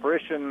church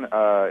apparition.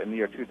 In the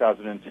year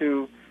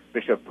 2002,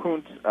 Bishop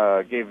Punt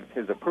gave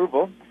his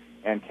approval,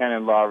 and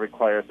canon law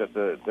requires that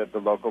the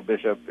local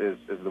bishop is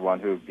the one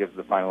who gives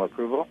the final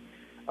approval.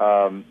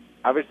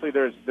 Obviously,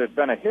 there's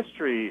been a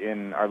history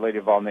in Our Lady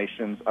of All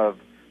Nations of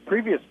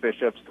previous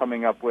bishops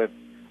coming up with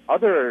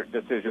other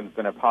decisions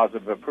than a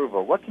positive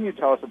approval. What can you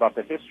tell us about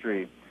the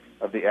history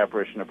of the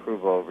apparition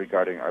approval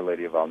regarding Our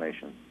Lady of All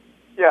Nations?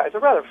 Yeah, it's a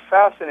rather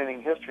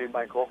fascinating history,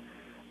 Michael,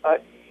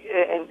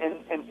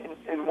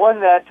 and one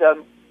that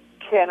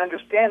can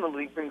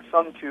understandably bring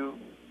some to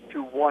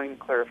wanting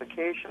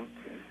clarification.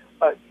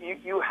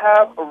 You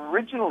have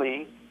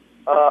originally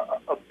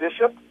a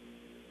bishop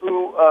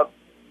who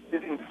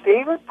is in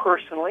favor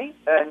personally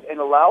and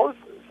allows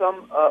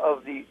some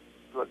of the,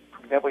 for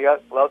example, he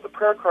allows the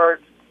prayer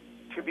cards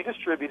to be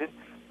distributed,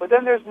 but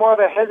then there's more of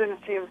a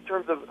hesitancy in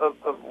terms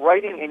of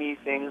writing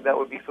anything that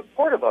would be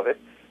supportive of it,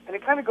 and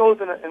it kind of goes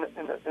in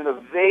a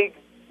vague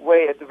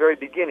way at the very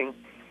beginning.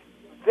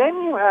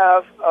 Then you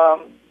have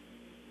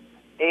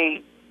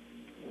a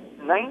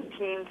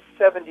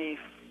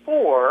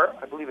 1974,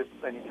 I believe it's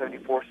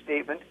 1974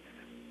 statement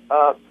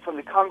from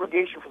the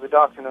Congregation for the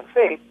Doctrine of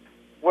Faith,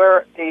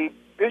 where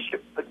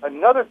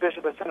another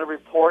bishop has sent a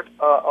report.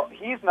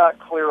 He's not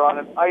clear on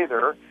it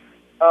either.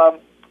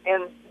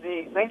 And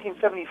the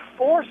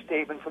 1974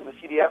 statement from the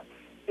CDF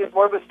is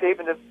more of a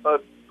statement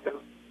of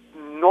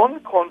non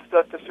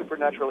consta de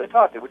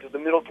supernaturalitate, which is the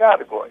middle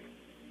category,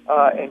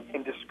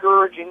 and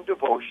discouraging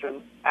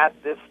devotion at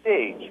this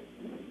stage.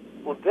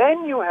 Well,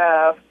 then you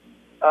have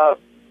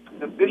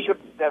the bishop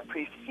that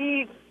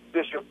precedes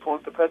Bishop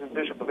Punt, the present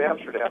Bishop of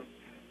Amsterdam,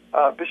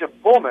 Bishop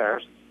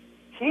Bomers.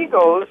 He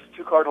goes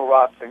to Cardinal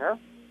Ratzinger,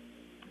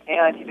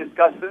 and he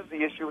discusses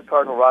the issue with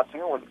Cardinal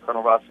Ratzinger when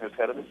Cardinal Ratzinger is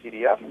head of the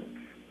CDF.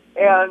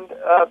 And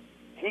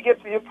he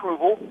gets the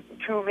approval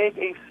to make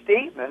a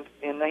statement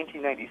in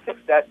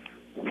 1996 that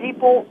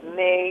people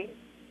may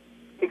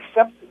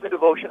accept the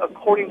devotion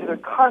according to their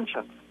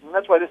conscience. And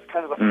that's why this is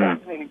kind of a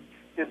fascinating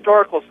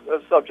historical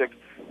subject.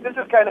 This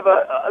is kind of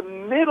a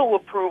middle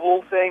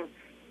approval saying,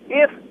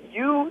 if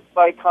you,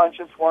 by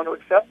conscience, want to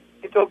accept,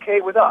 it's okay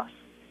with us,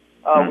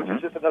 which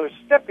is just another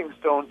stepping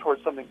stone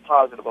towards something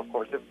positive, of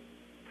course. If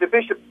the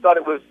bishop thought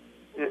it was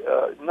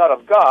not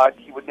of God,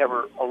 he would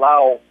never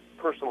allow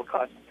personal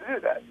conscience to do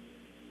that.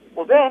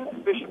 Well, then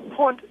Bishop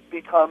Punt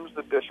becomes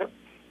the bishop.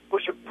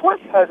 Bishop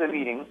Punt has a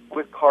meeting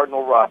with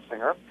Cardinal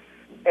Ratzinger,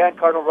 and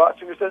Cardinal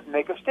Ratzinger says,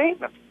 make a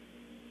statement.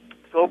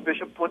 So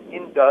Bishop Punt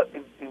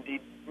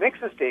indeed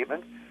makes a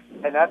statement,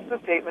 and that's the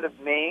statement of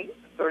May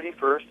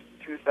 31st,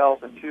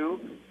 2002,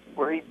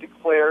 where he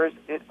declares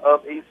it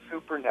of a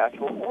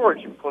supernatural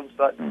origin,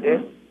 constat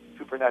de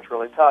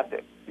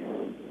supernaturalitate.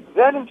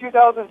 Then in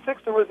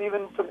 2006, there was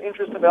even some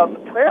interest about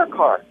the prayer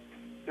card.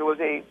 There was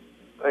a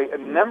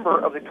member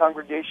of the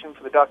Congregation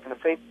for the Doctrine of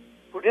Faith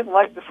who didn't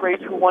like the phrase,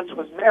 who once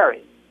was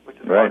Mary, which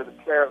is part of the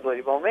prayer of the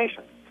Lady of All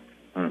Nations.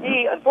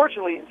 He,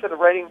 unfortunately, instead of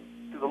writing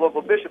to the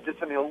local bishop, did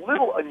something a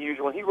little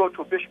unusual. He wrote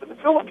to a bishop in the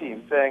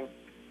Philippines saying,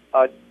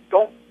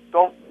 don't,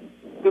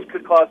 this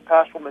could cause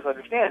pastoral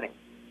misunderstanding.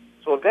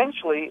 So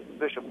eventually,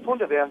 Bishop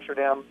Punt of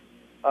Amsterdam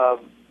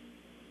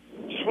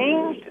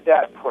changed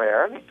that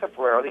prayer,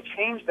 temporarily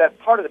changed that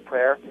part of the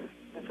prayer.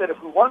 Instead of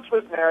who once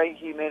was Mary,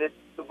 he made it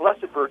the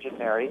Blessed Virgin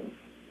Mary,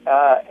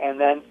 and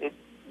then it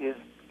is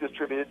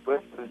distributed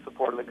with the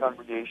support of the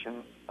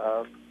congregation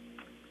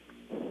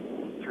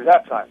through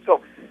that time.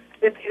 So,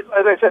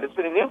 as I said, it's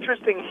been an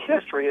interesting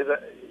history as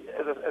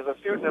a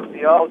student of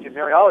theology and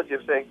Mariology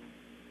of saying,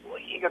 well,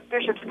 you got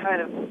bishops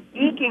kind of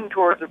eking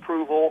towards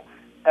approval,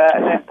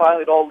 and then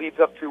finally it all leads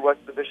up to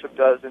what the bishop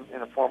does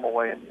in a formal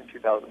way in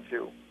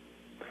 2002.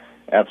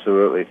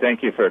 Absolutely.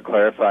 Thank you for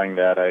clarifying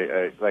that.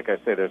 I like I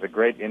say, there's a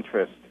great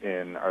interest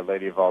in Our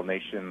Lady of All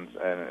Nations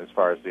and as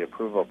far as the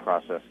approval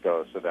process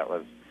goes. So that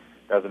was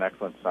an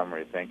excellent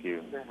summary. Thank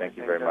you. Thank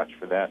you very much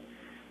for that.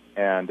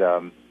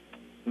 And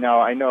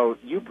now I know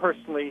you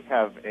personally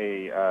have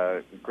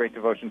a great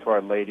devotion to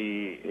Our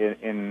Lady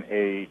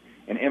in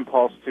an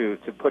impulse to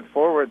put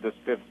forward this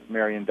fifth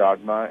Marian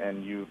dogma,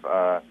 and you've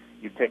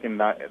taken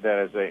that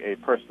as a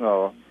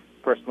personal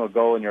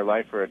goal in your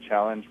life or a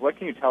challenge. What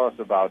can you tell us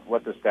about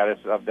what the status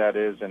of that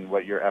is and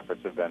what your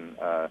efforts have been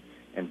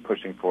in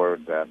pushing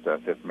forward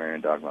that fifth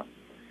Marian dogma?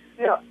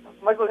 Yeah,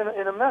 Michael,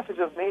 in a message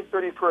of May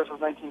 31st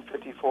of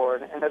 1954,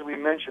 and as we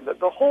mentioned, that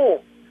the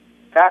whole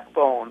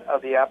backbone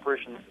of the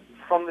apparitions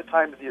from the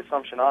time of the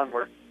Assumption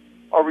onward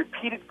are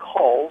repeated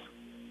calls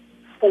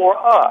for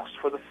us,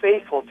 for the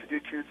faithful, to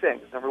do two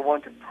things. Number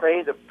one, to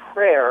pray the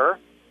prayer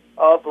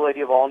of the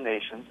Lady of All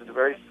Nations. It's a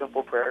very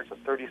simple prayer. It's a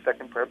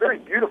 30-second prayer. Very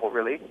beautiful,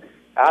 really.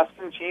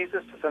 Asking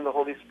Jesus to send the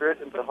Holy Spirit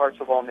into the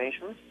hearts of all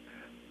nations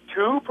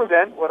to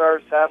prevent what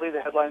are sadly the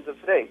headlines of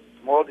today: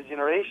 moral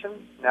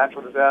degeneration,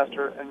 natural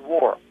disaster, and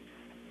war.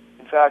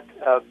 In fact,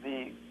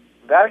 the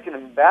Vatican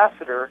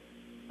ambassador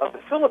of the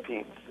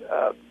Philippines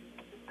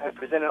had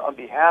presented on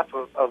behalf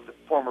of the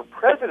former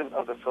president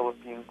of the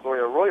Philippines,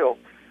 Gloria Arroyo,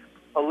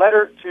 a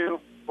letter to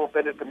Pope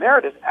Benedict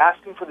Emeritus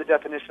asking for the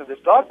definition of this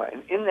dogma.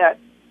 And in that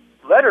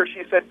letter,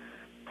 she said,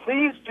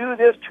 please do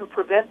this to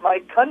prevent my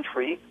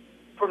country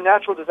from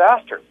natural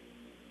disaster,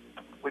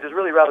 which is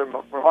really rather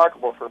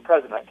remarkable for a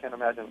president. I can't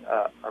imagine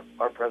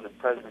our president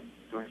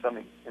doing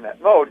something in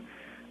that mode.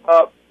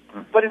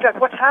 But in fact,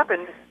 what's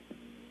happened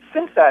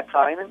since that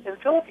time in the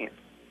Philippines?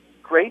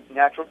 Great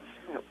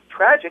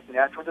tragic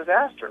natural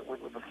disaster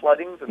with the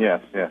floodings and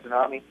the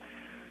tsunami.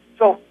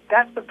 So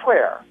that's the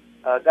prayer.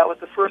 That was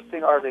the first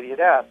thing Our Lady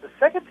had asked. The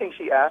second thing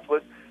she asked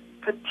was,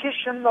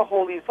 petition the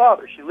Holy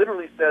Father. She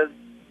literally says,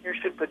 you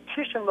should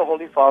petition the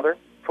Holy Father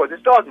for this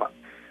dogma.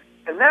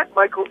 And that,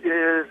 Michael,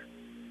 is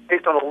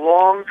based on a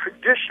long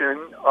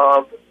tradition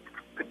of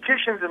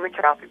petitions in the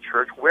Catholic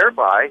Church,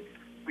 whereby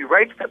we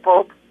write to the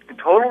Pope in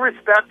total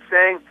respect,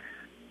 saying,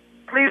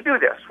 please do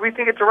this. We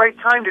think it's the right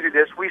time to do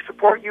this. We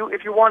support you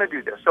if you want to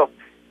do this. So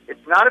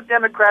it's not a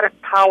democratic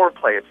power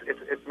play.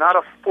 It's not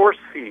a force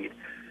feed.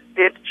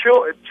 It's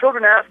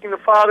children asking the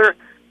father,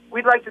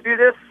 we'd like to do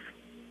this.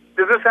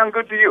 Does this sound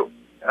good to you?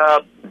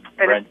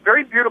 And right. It's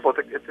very beautiful.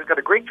 It's got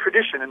a great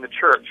tradition in the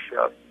church.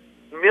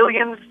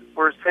 Millions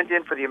were sent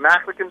in for the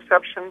Immaculate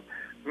Conception.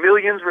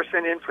 Millions were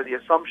sent in for the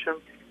Assumption.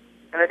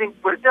 And I think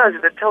what it does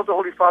is it tells the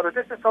Holy Father,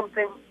 this is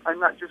something I'm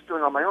not just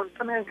doing on my own. It's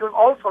something I'm doing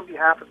also on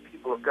behalf of the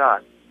people of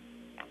God.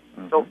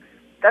 Mm-hmm. So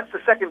that's the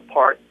second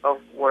part of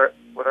what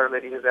Our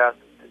Lady has asked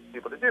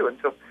people to do. And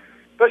so,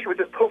 especially with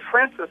this Pope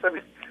Francis, I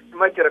mean, you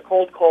might get a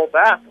cold call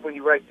back when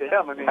you write to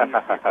him. I mean,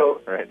 he's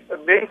so right.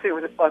 Amazing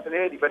with his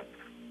spontaneity. But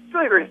it's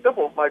really very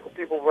simple, Michael.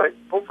 People write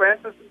Pope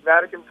Francis,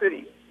 Vatican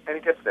City, and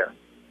it gets there.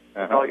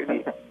 That's all you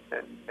need.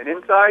 And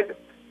inside,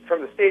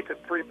 from the States, it's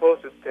 3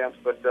 postage stamps,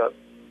 but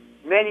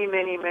many,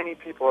 many, many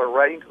people are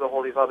writing to the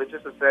Holy Father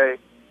just to say,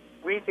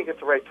 we think it's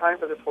the right time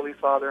for this Holy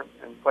Father,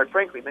 and quite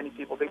frankly, many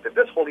people think that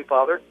this Holy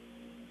Father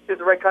is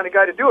the right kind of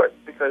guy to do it,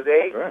 because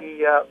A, sure.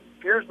 He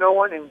fears no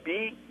one, and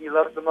B, he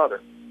loves the mother.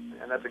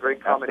 And that's a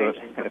great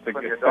combination. It's a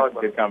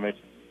good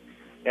combination.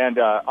 And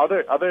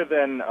other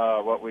than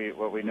what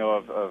we know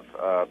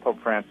of Pope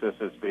Francis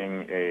as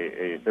being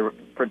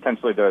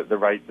potentially the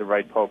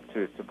right Pope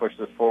to push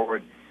this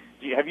forward,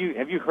 have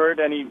you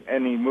heard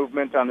any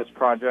movement on this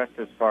project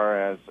as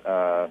far as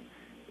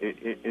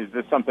is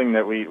this something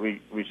that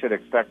we should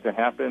expect to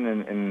happen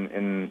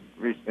in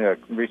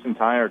recent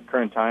time or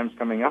current times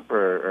coming up,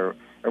 or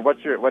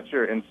what's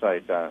your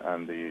insight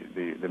on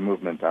the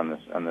movement on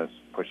this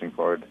pushing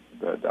forward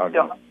the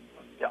dogma?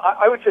 Yeah,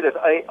 I would say this.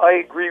 I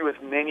agree with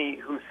many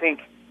who think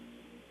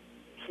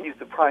he's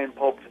the prime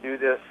pope to do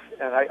this,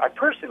 and I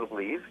personally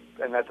believe,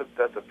 and that's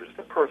just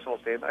a personal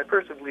statement, I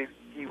personally believe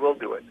he will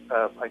do it.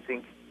 I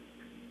think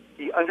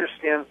he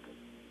understands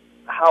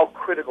how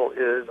critical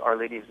is Our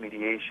Lady's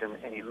mediation,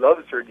 and he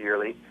loves her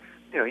dearly.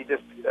 You know, he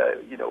just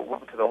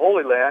went to the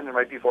Holy Land, and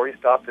right before he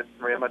stopped at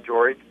Maria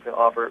Maggiore to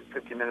offer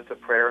 15 minutes of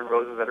prayer and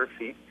roses at her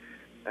feet.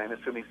 And I'm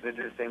assuming he's going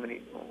to do the same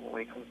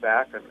when he comes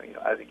back, and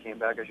as he came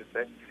back, I should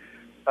say.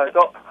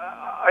 So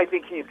I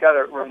think he's got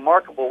a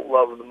remarkable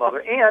love of the mother,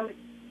 and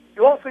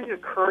you also need the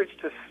courage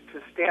to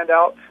stand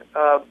out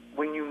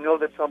when you know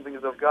that something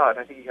is of God.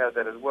 I think he has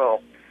that as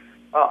well.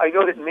 I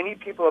know that many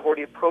people have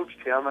already approached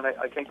him, and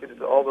I can't get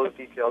into all those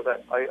details.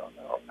 I've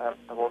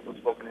also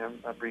spoken to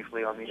him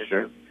briefly on the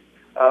issue.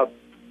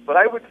 But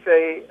I would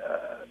say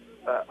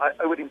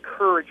I would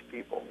encourage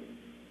people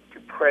to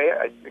pray.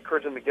 I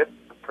encourage them to get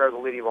the Prayer of the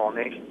Lady of All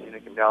Nations. You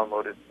can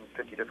download it in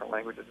 50 different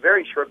languages.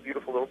 Very short,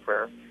 beautiful little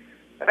prayer.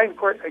 And I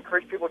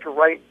encourage people to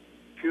write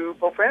to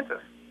Pope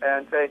Francis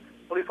and say,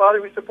 Holy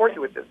Father, we support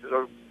you with this.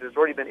 There's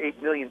already been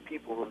 8 million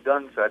people who have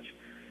done such.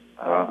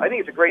 I think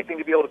it's a great thing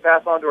to be able to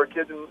pass on to our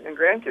kids and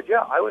grandkids.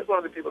 Yeah, I was one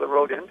of the people that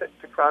wrote in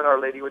to crown Our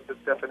Lady with this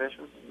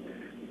definition.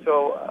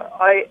 So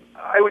I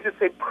would just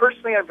say,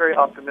 personally, I'm very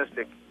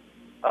optimistic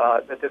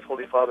that this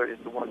Holy Father is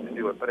the one to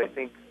do it. But I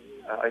think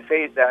I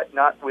say that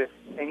not with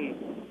any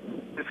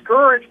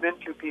discouragement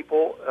to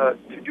people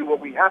to do what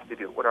we have to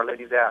do, what Our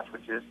Lady's asked,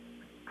 which is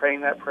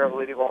praying that prayer of the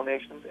Lady of All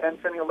Nations and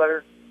sending a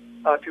letter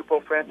to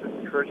Pope Francis,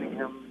 encouraging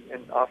him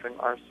and offering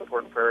our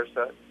support and prayers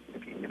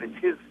if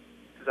it's his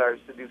desires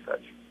to do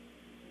such.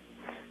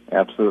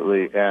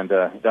 Absolutely. And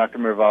Dr.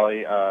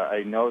 Miravalle,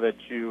 I know that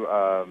you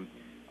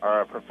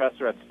are a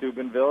professor at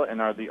Steubenville and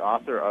are the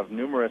author of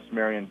numerous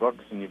Marian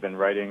books, and you've been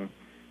writing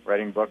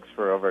books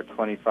for over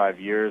 25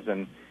 years.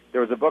 And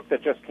there was a book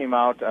that just came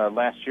out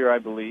last year, I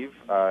believe,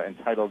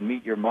 entitled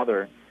Meet Your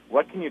Mother.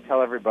 What can you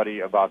tell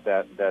everybody about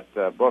that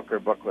book or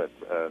booklet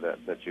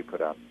that you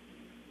put out?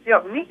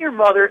 Yeah, Meet Your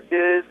Mother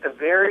is a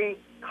very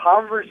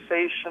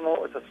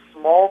conversational, it's a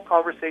small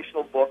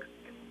conversational book.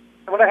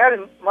 And what I had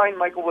in mind,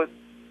 Michael, was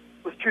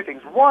 2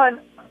 things. One,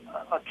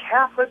 a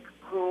Catholic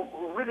who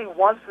really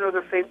wants to know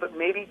their faith but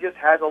maybe just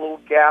has a little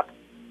gap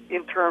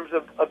in terms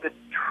of the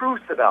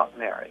truth about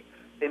Mary.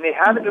 They may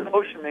have a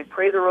devotion, they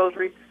pray the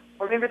rosary,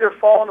 or maybe they're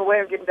falling away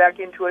and getting back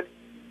into it,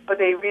 but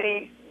they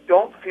really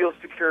don't feel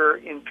secure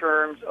in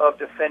terms of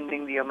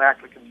defending the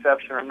Immaculate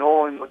Conception or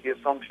knowing what the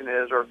Assumption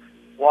is or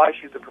why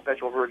she's the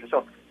perpetual virgin.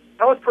 So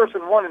that was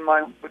person 1 in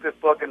mind with this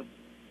book. And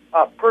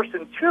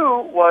person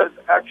 2 was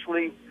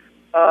actually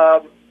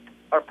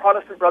our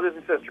Protestant brothers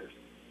and sisters.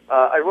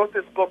 I wrote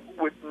this book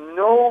with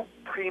no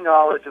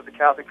pre-knowledge of the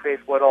Catholic faith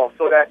at all,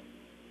 so that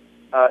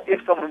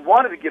if someone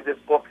wanted to give this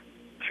book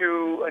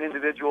to an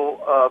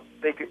individual,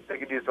 they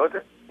could do so. It's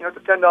a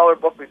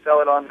 $10 book. We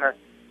sell it on our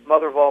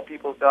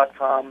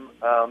motherofallpeoples.com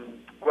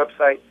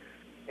website,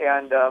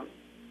 and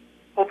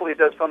hopefully it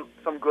does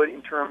some good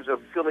in terms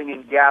of filling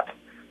in gaps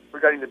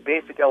regarding the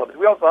basic elements.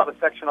 We also have a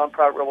section on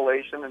private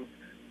revelation and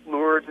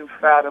Lourdes and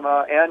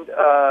Fatima, and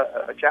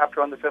a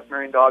chapter on the Fifth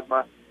Marian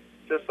Dogma,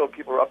 just so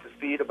people are up to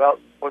speed about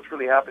what's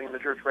really happening in the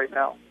Church right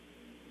now.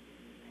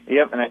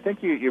 Yep, and I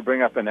think you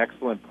bring up an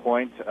excellent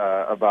point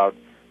about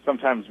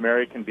sometimes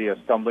Mary can be a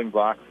stumbling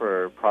block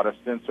for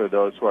Protestants or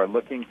those who are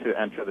looking to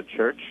enter the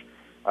Church.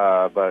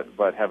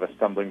 but have a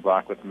stumbling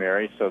block with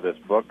Mary. So this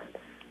book,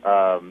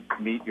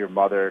 Meet Your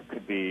Mother,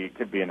 could be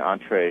an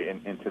entree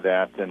into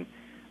that. And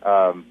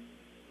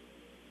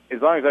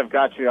as long as I've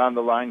got you on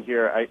the line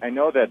here, I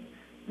know that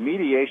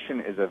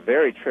mediation is a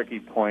very tricky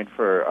point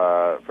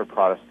for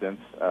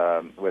Protestants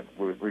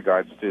with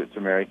regards to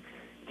Mary.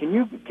 Can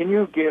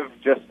you give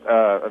just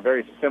a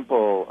very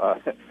simple,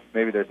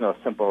 maybe there's no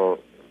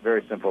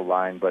very simple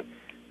line, but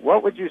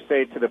what would you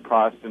say to the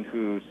Protestant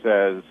who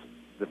says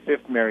the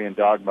fifth Marian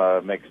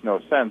dogma makes no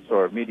sense,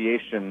 or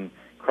mediation,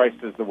 Christ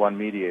is the one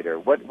mediator?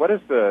 What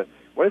is the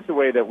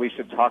way that we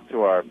should talk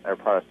to our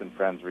Protestant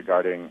friends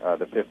regarding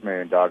the fifth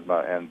Marian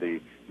dogma and the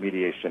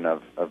mediation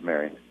of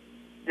Mary?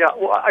 Yeah,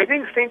 well, I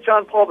think St.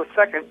 John Paul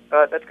II,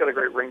 that's got a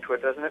great ring to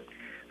it, doesn't it?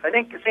 I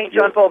think St.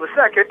 John Paul II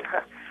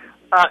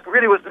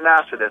really was the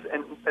master of this.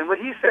 And what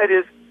he said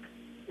is,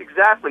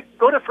 exactly,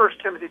 go to 1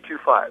 Timothy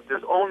 2:5.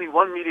 There's only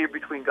one mediator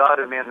between God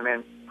and man, the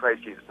man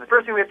Christ Jesus. And the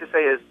first thing we have to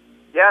say is,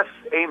 yes,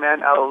 amen,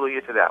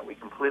 hallelujah to that. We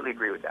completely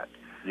agree with that.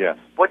 Yes.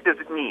 What does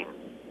it mean?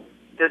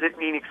 Does it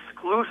mean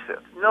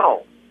exclusive?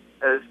 No.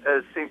 As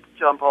St.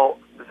 John Paul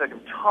II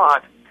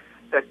taught,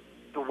 that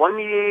the one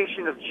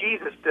mediation of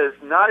Jesus does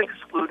not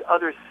exclude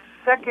other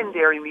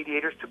secondary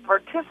mediators to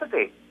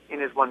participate in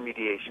his one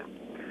mediation.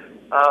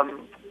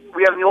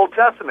 We have in the Old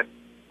Testament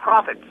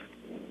prophets,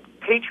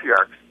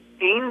 patriarchs,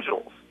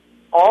 angels,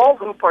 all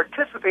who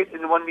participate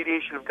in the one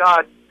mediation of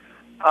God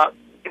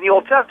in the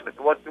Old Testament,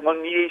 the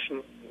one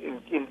mediation in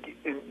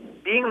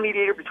being a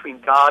mediator between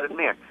God and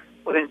man.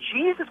 Well, then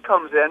Jesus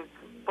comes in,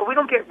 but we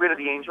don't get rid of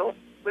the angels.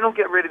 We don't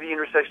get rid of the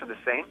intercession of the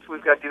saints.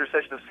 We've got the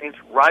intercession of saints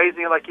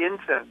rising like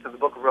incense in the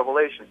book of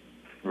Revelation.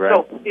 Right.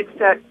 So it's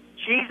that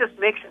Jesus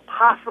makes it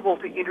possible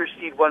to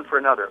intercede one for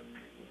another.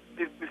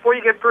 Before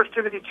you get 1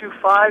 Timothy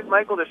 2:5,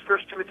 Michael, there's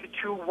 1 Timothy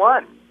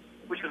 2:1,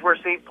 which is where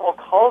St. Paul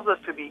calls us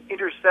to be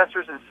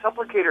intercessors and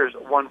supplicators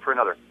one for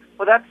another.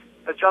 Well, that's,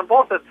 as John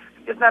Paul says,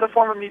 isn't that a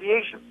form of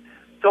mediation?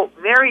 So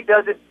Mary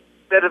does it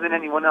better than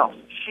anyone else.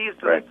 She's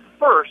the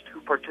first who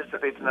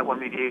participates in that one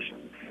mediation.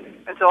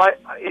 And so,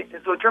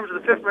 so in terms of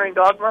the fifth Marian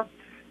dogma,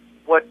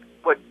 what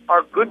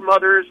our good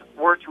mothers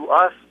were to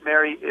us,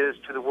 Mary is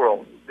to the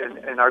world.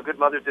 And our good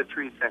mothers did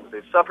three things.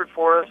 They suffered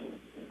for us,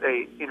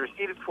 they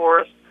interceded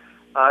for us,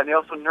 and they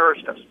also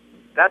nourished us.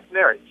 That's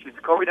Mary. She's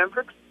the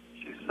co-redemptrix.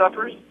 She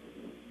suffers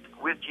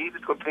with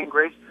Jesus to obtain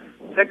grace.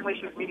 Secondly,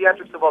 she's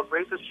mediatrix of all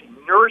graces. She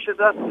nourishes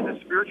us in the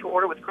spiritual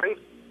order with grace.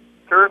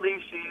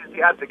 Thirdly, she's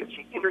the advocate.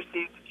 She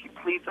intercedes. She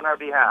pleads on our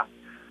behalf.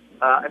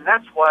 And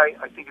that's why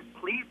I think it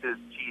pleases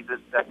Jesus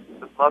that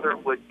the mother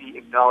would be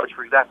acknowledged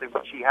for exactly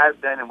what she has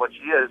been and what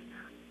she is,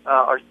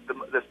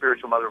 the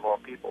spiritual mother of all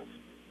peoples.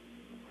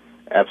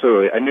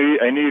 Absolutely. I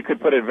knew you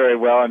could put it very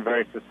well and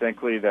very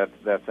succinctly.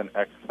 That's an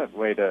excellent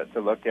way to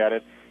look at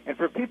it. And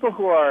for people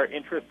who are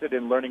interested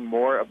in learning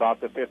more about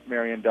the fifth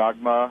Marian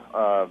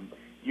dogma,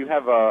 you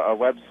have a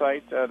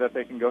website that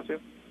they can go to?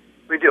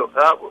 We do.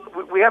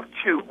 We have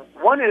two.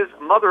 One is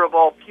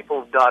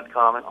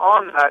motherofallpeoples.com, and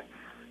on that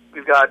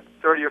we've got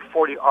 30 or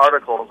 40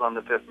 articles on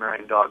the fifth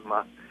Marian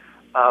dogma.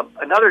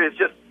 Another is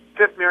just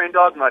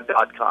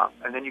fifthmariandogma.com,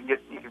 and then you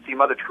can see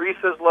Mother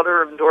Teresa's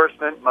letter of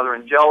endorsement, Mother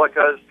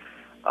Angelica's,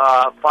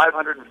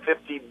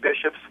 550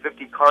 bishops,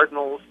 50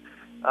 cardinals,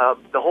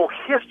 the whole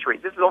history.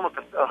 This is almost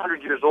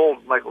 100 years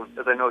old, Michael,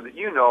 as I know that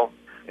you know,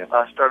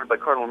 started by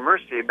Cardinal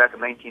Mercier back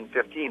in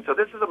 1915. So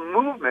this is a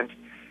movement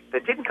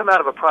that didn't come out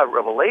of a private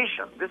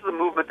revelation. This is a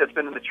movement that's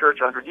been in the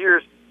church 100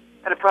 years,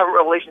 and a private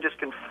revelation just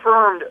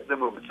confirmed the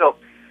movement. So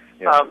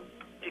you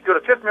go to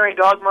Fifth Marian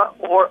Dogma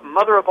or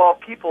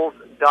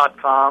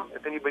motherofallpeoples.com.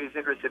 If anybody's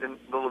interested in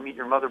the Little Meet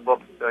Your Mother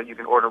book, you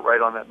can order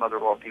right on that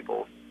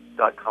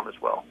motherofallpeoples.com as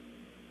well.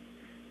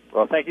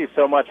 Well, thank you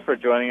so much for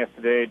joining us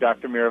today,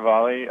 Dr.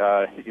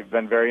 Miravalle. You've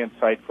been very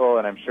insightful,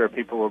 and I'm sure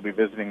people will be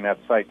visiting that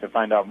site to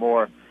find out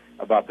more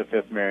about the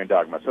Fifth Marian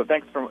Dogma. So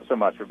thanks so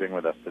much for being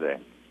with us today.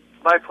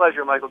 My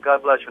pleasure, Michael.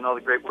 God bless you and all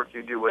the great work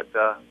you do with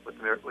the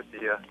Miracle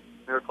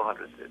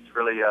Hunters. It's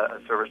really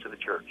a service to the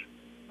Church.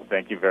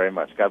 Thank you very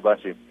much. God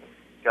bless you.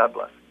 God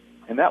bless.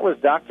 And that was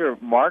Dr.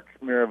 Mark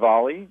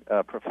Miravalle,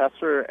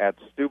 professor at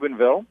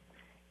Steubenville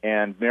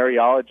and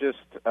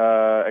Mariologist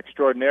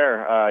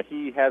extraordinaire.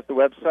 He has the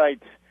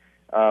website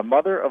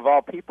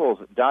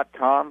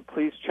motherofallpeoples.com.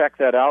 Please check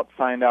that out.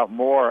 Find out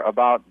more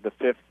about the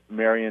Fifth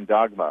Marian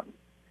Dogma.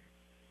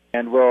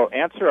 And we'll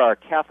answer our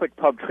Catholic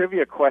Pub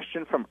Trivia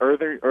question from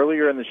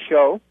earlier in the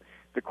show.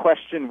 The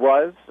question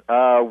was,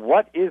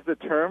 what is the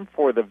term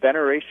for the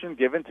veneration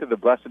given to the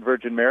Blessed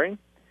Virgin Mary?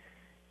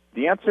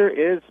 The answer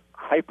is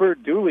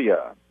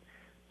hyperdulia.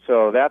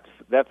 So that's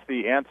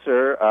the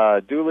answer.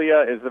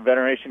 Dulia is the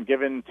veneration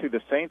given to the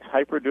saints.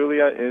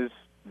 Hyperdulia is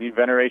the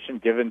veneration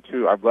given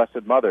to our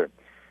Blessed Mother.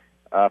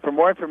 For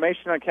more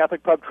information on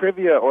Catholic Pub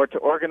Trivia or to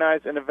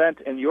organize an event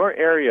in your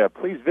area,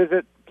 please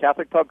visit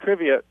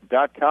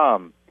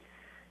CatholicPubTrivia.com.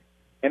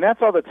 And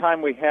that's all the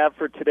time we have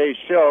for today's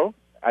show.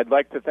 I'd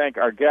like to thank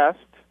our guest,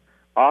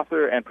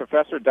 author and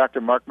professor Dr.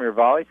 Mark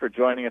Miravalle, for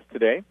joining us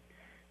today.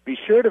 Be Be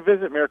sure to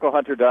visit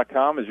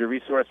MiracleHunter.com as your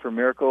resource for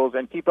miracles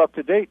and keep up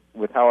to date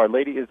with how Our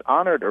Lady is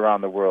honored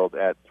around the world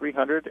at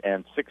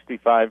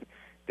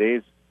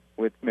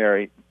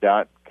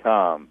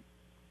 365dayswithmary.com.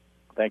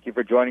 Thank you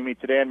for joining me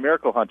today on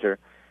Miracle Hunter,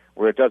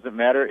 where it doesn't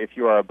matter if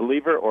you are a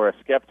believer or a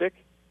skeptic,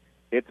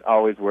 it's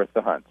always worth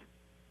the hunt.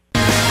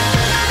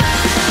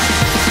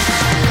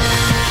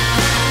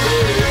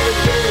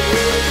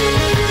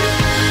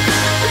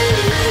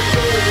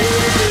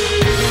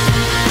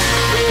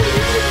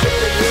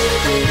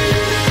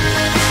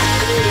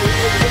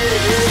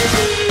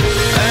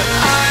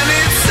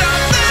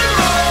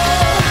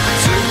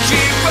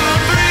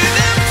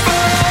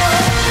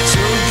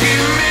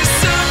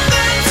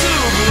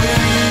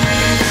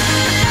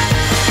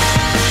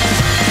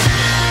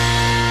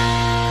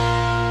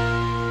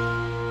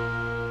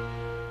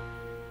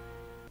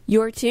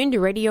 You're tuned to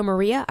Radio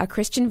Maria, a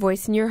Christian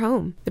voice in your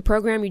home. The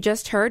program you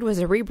just heard was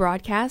a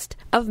rebroadcast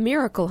of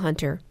Miracle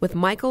Hunter with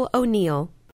Michael O'Neill.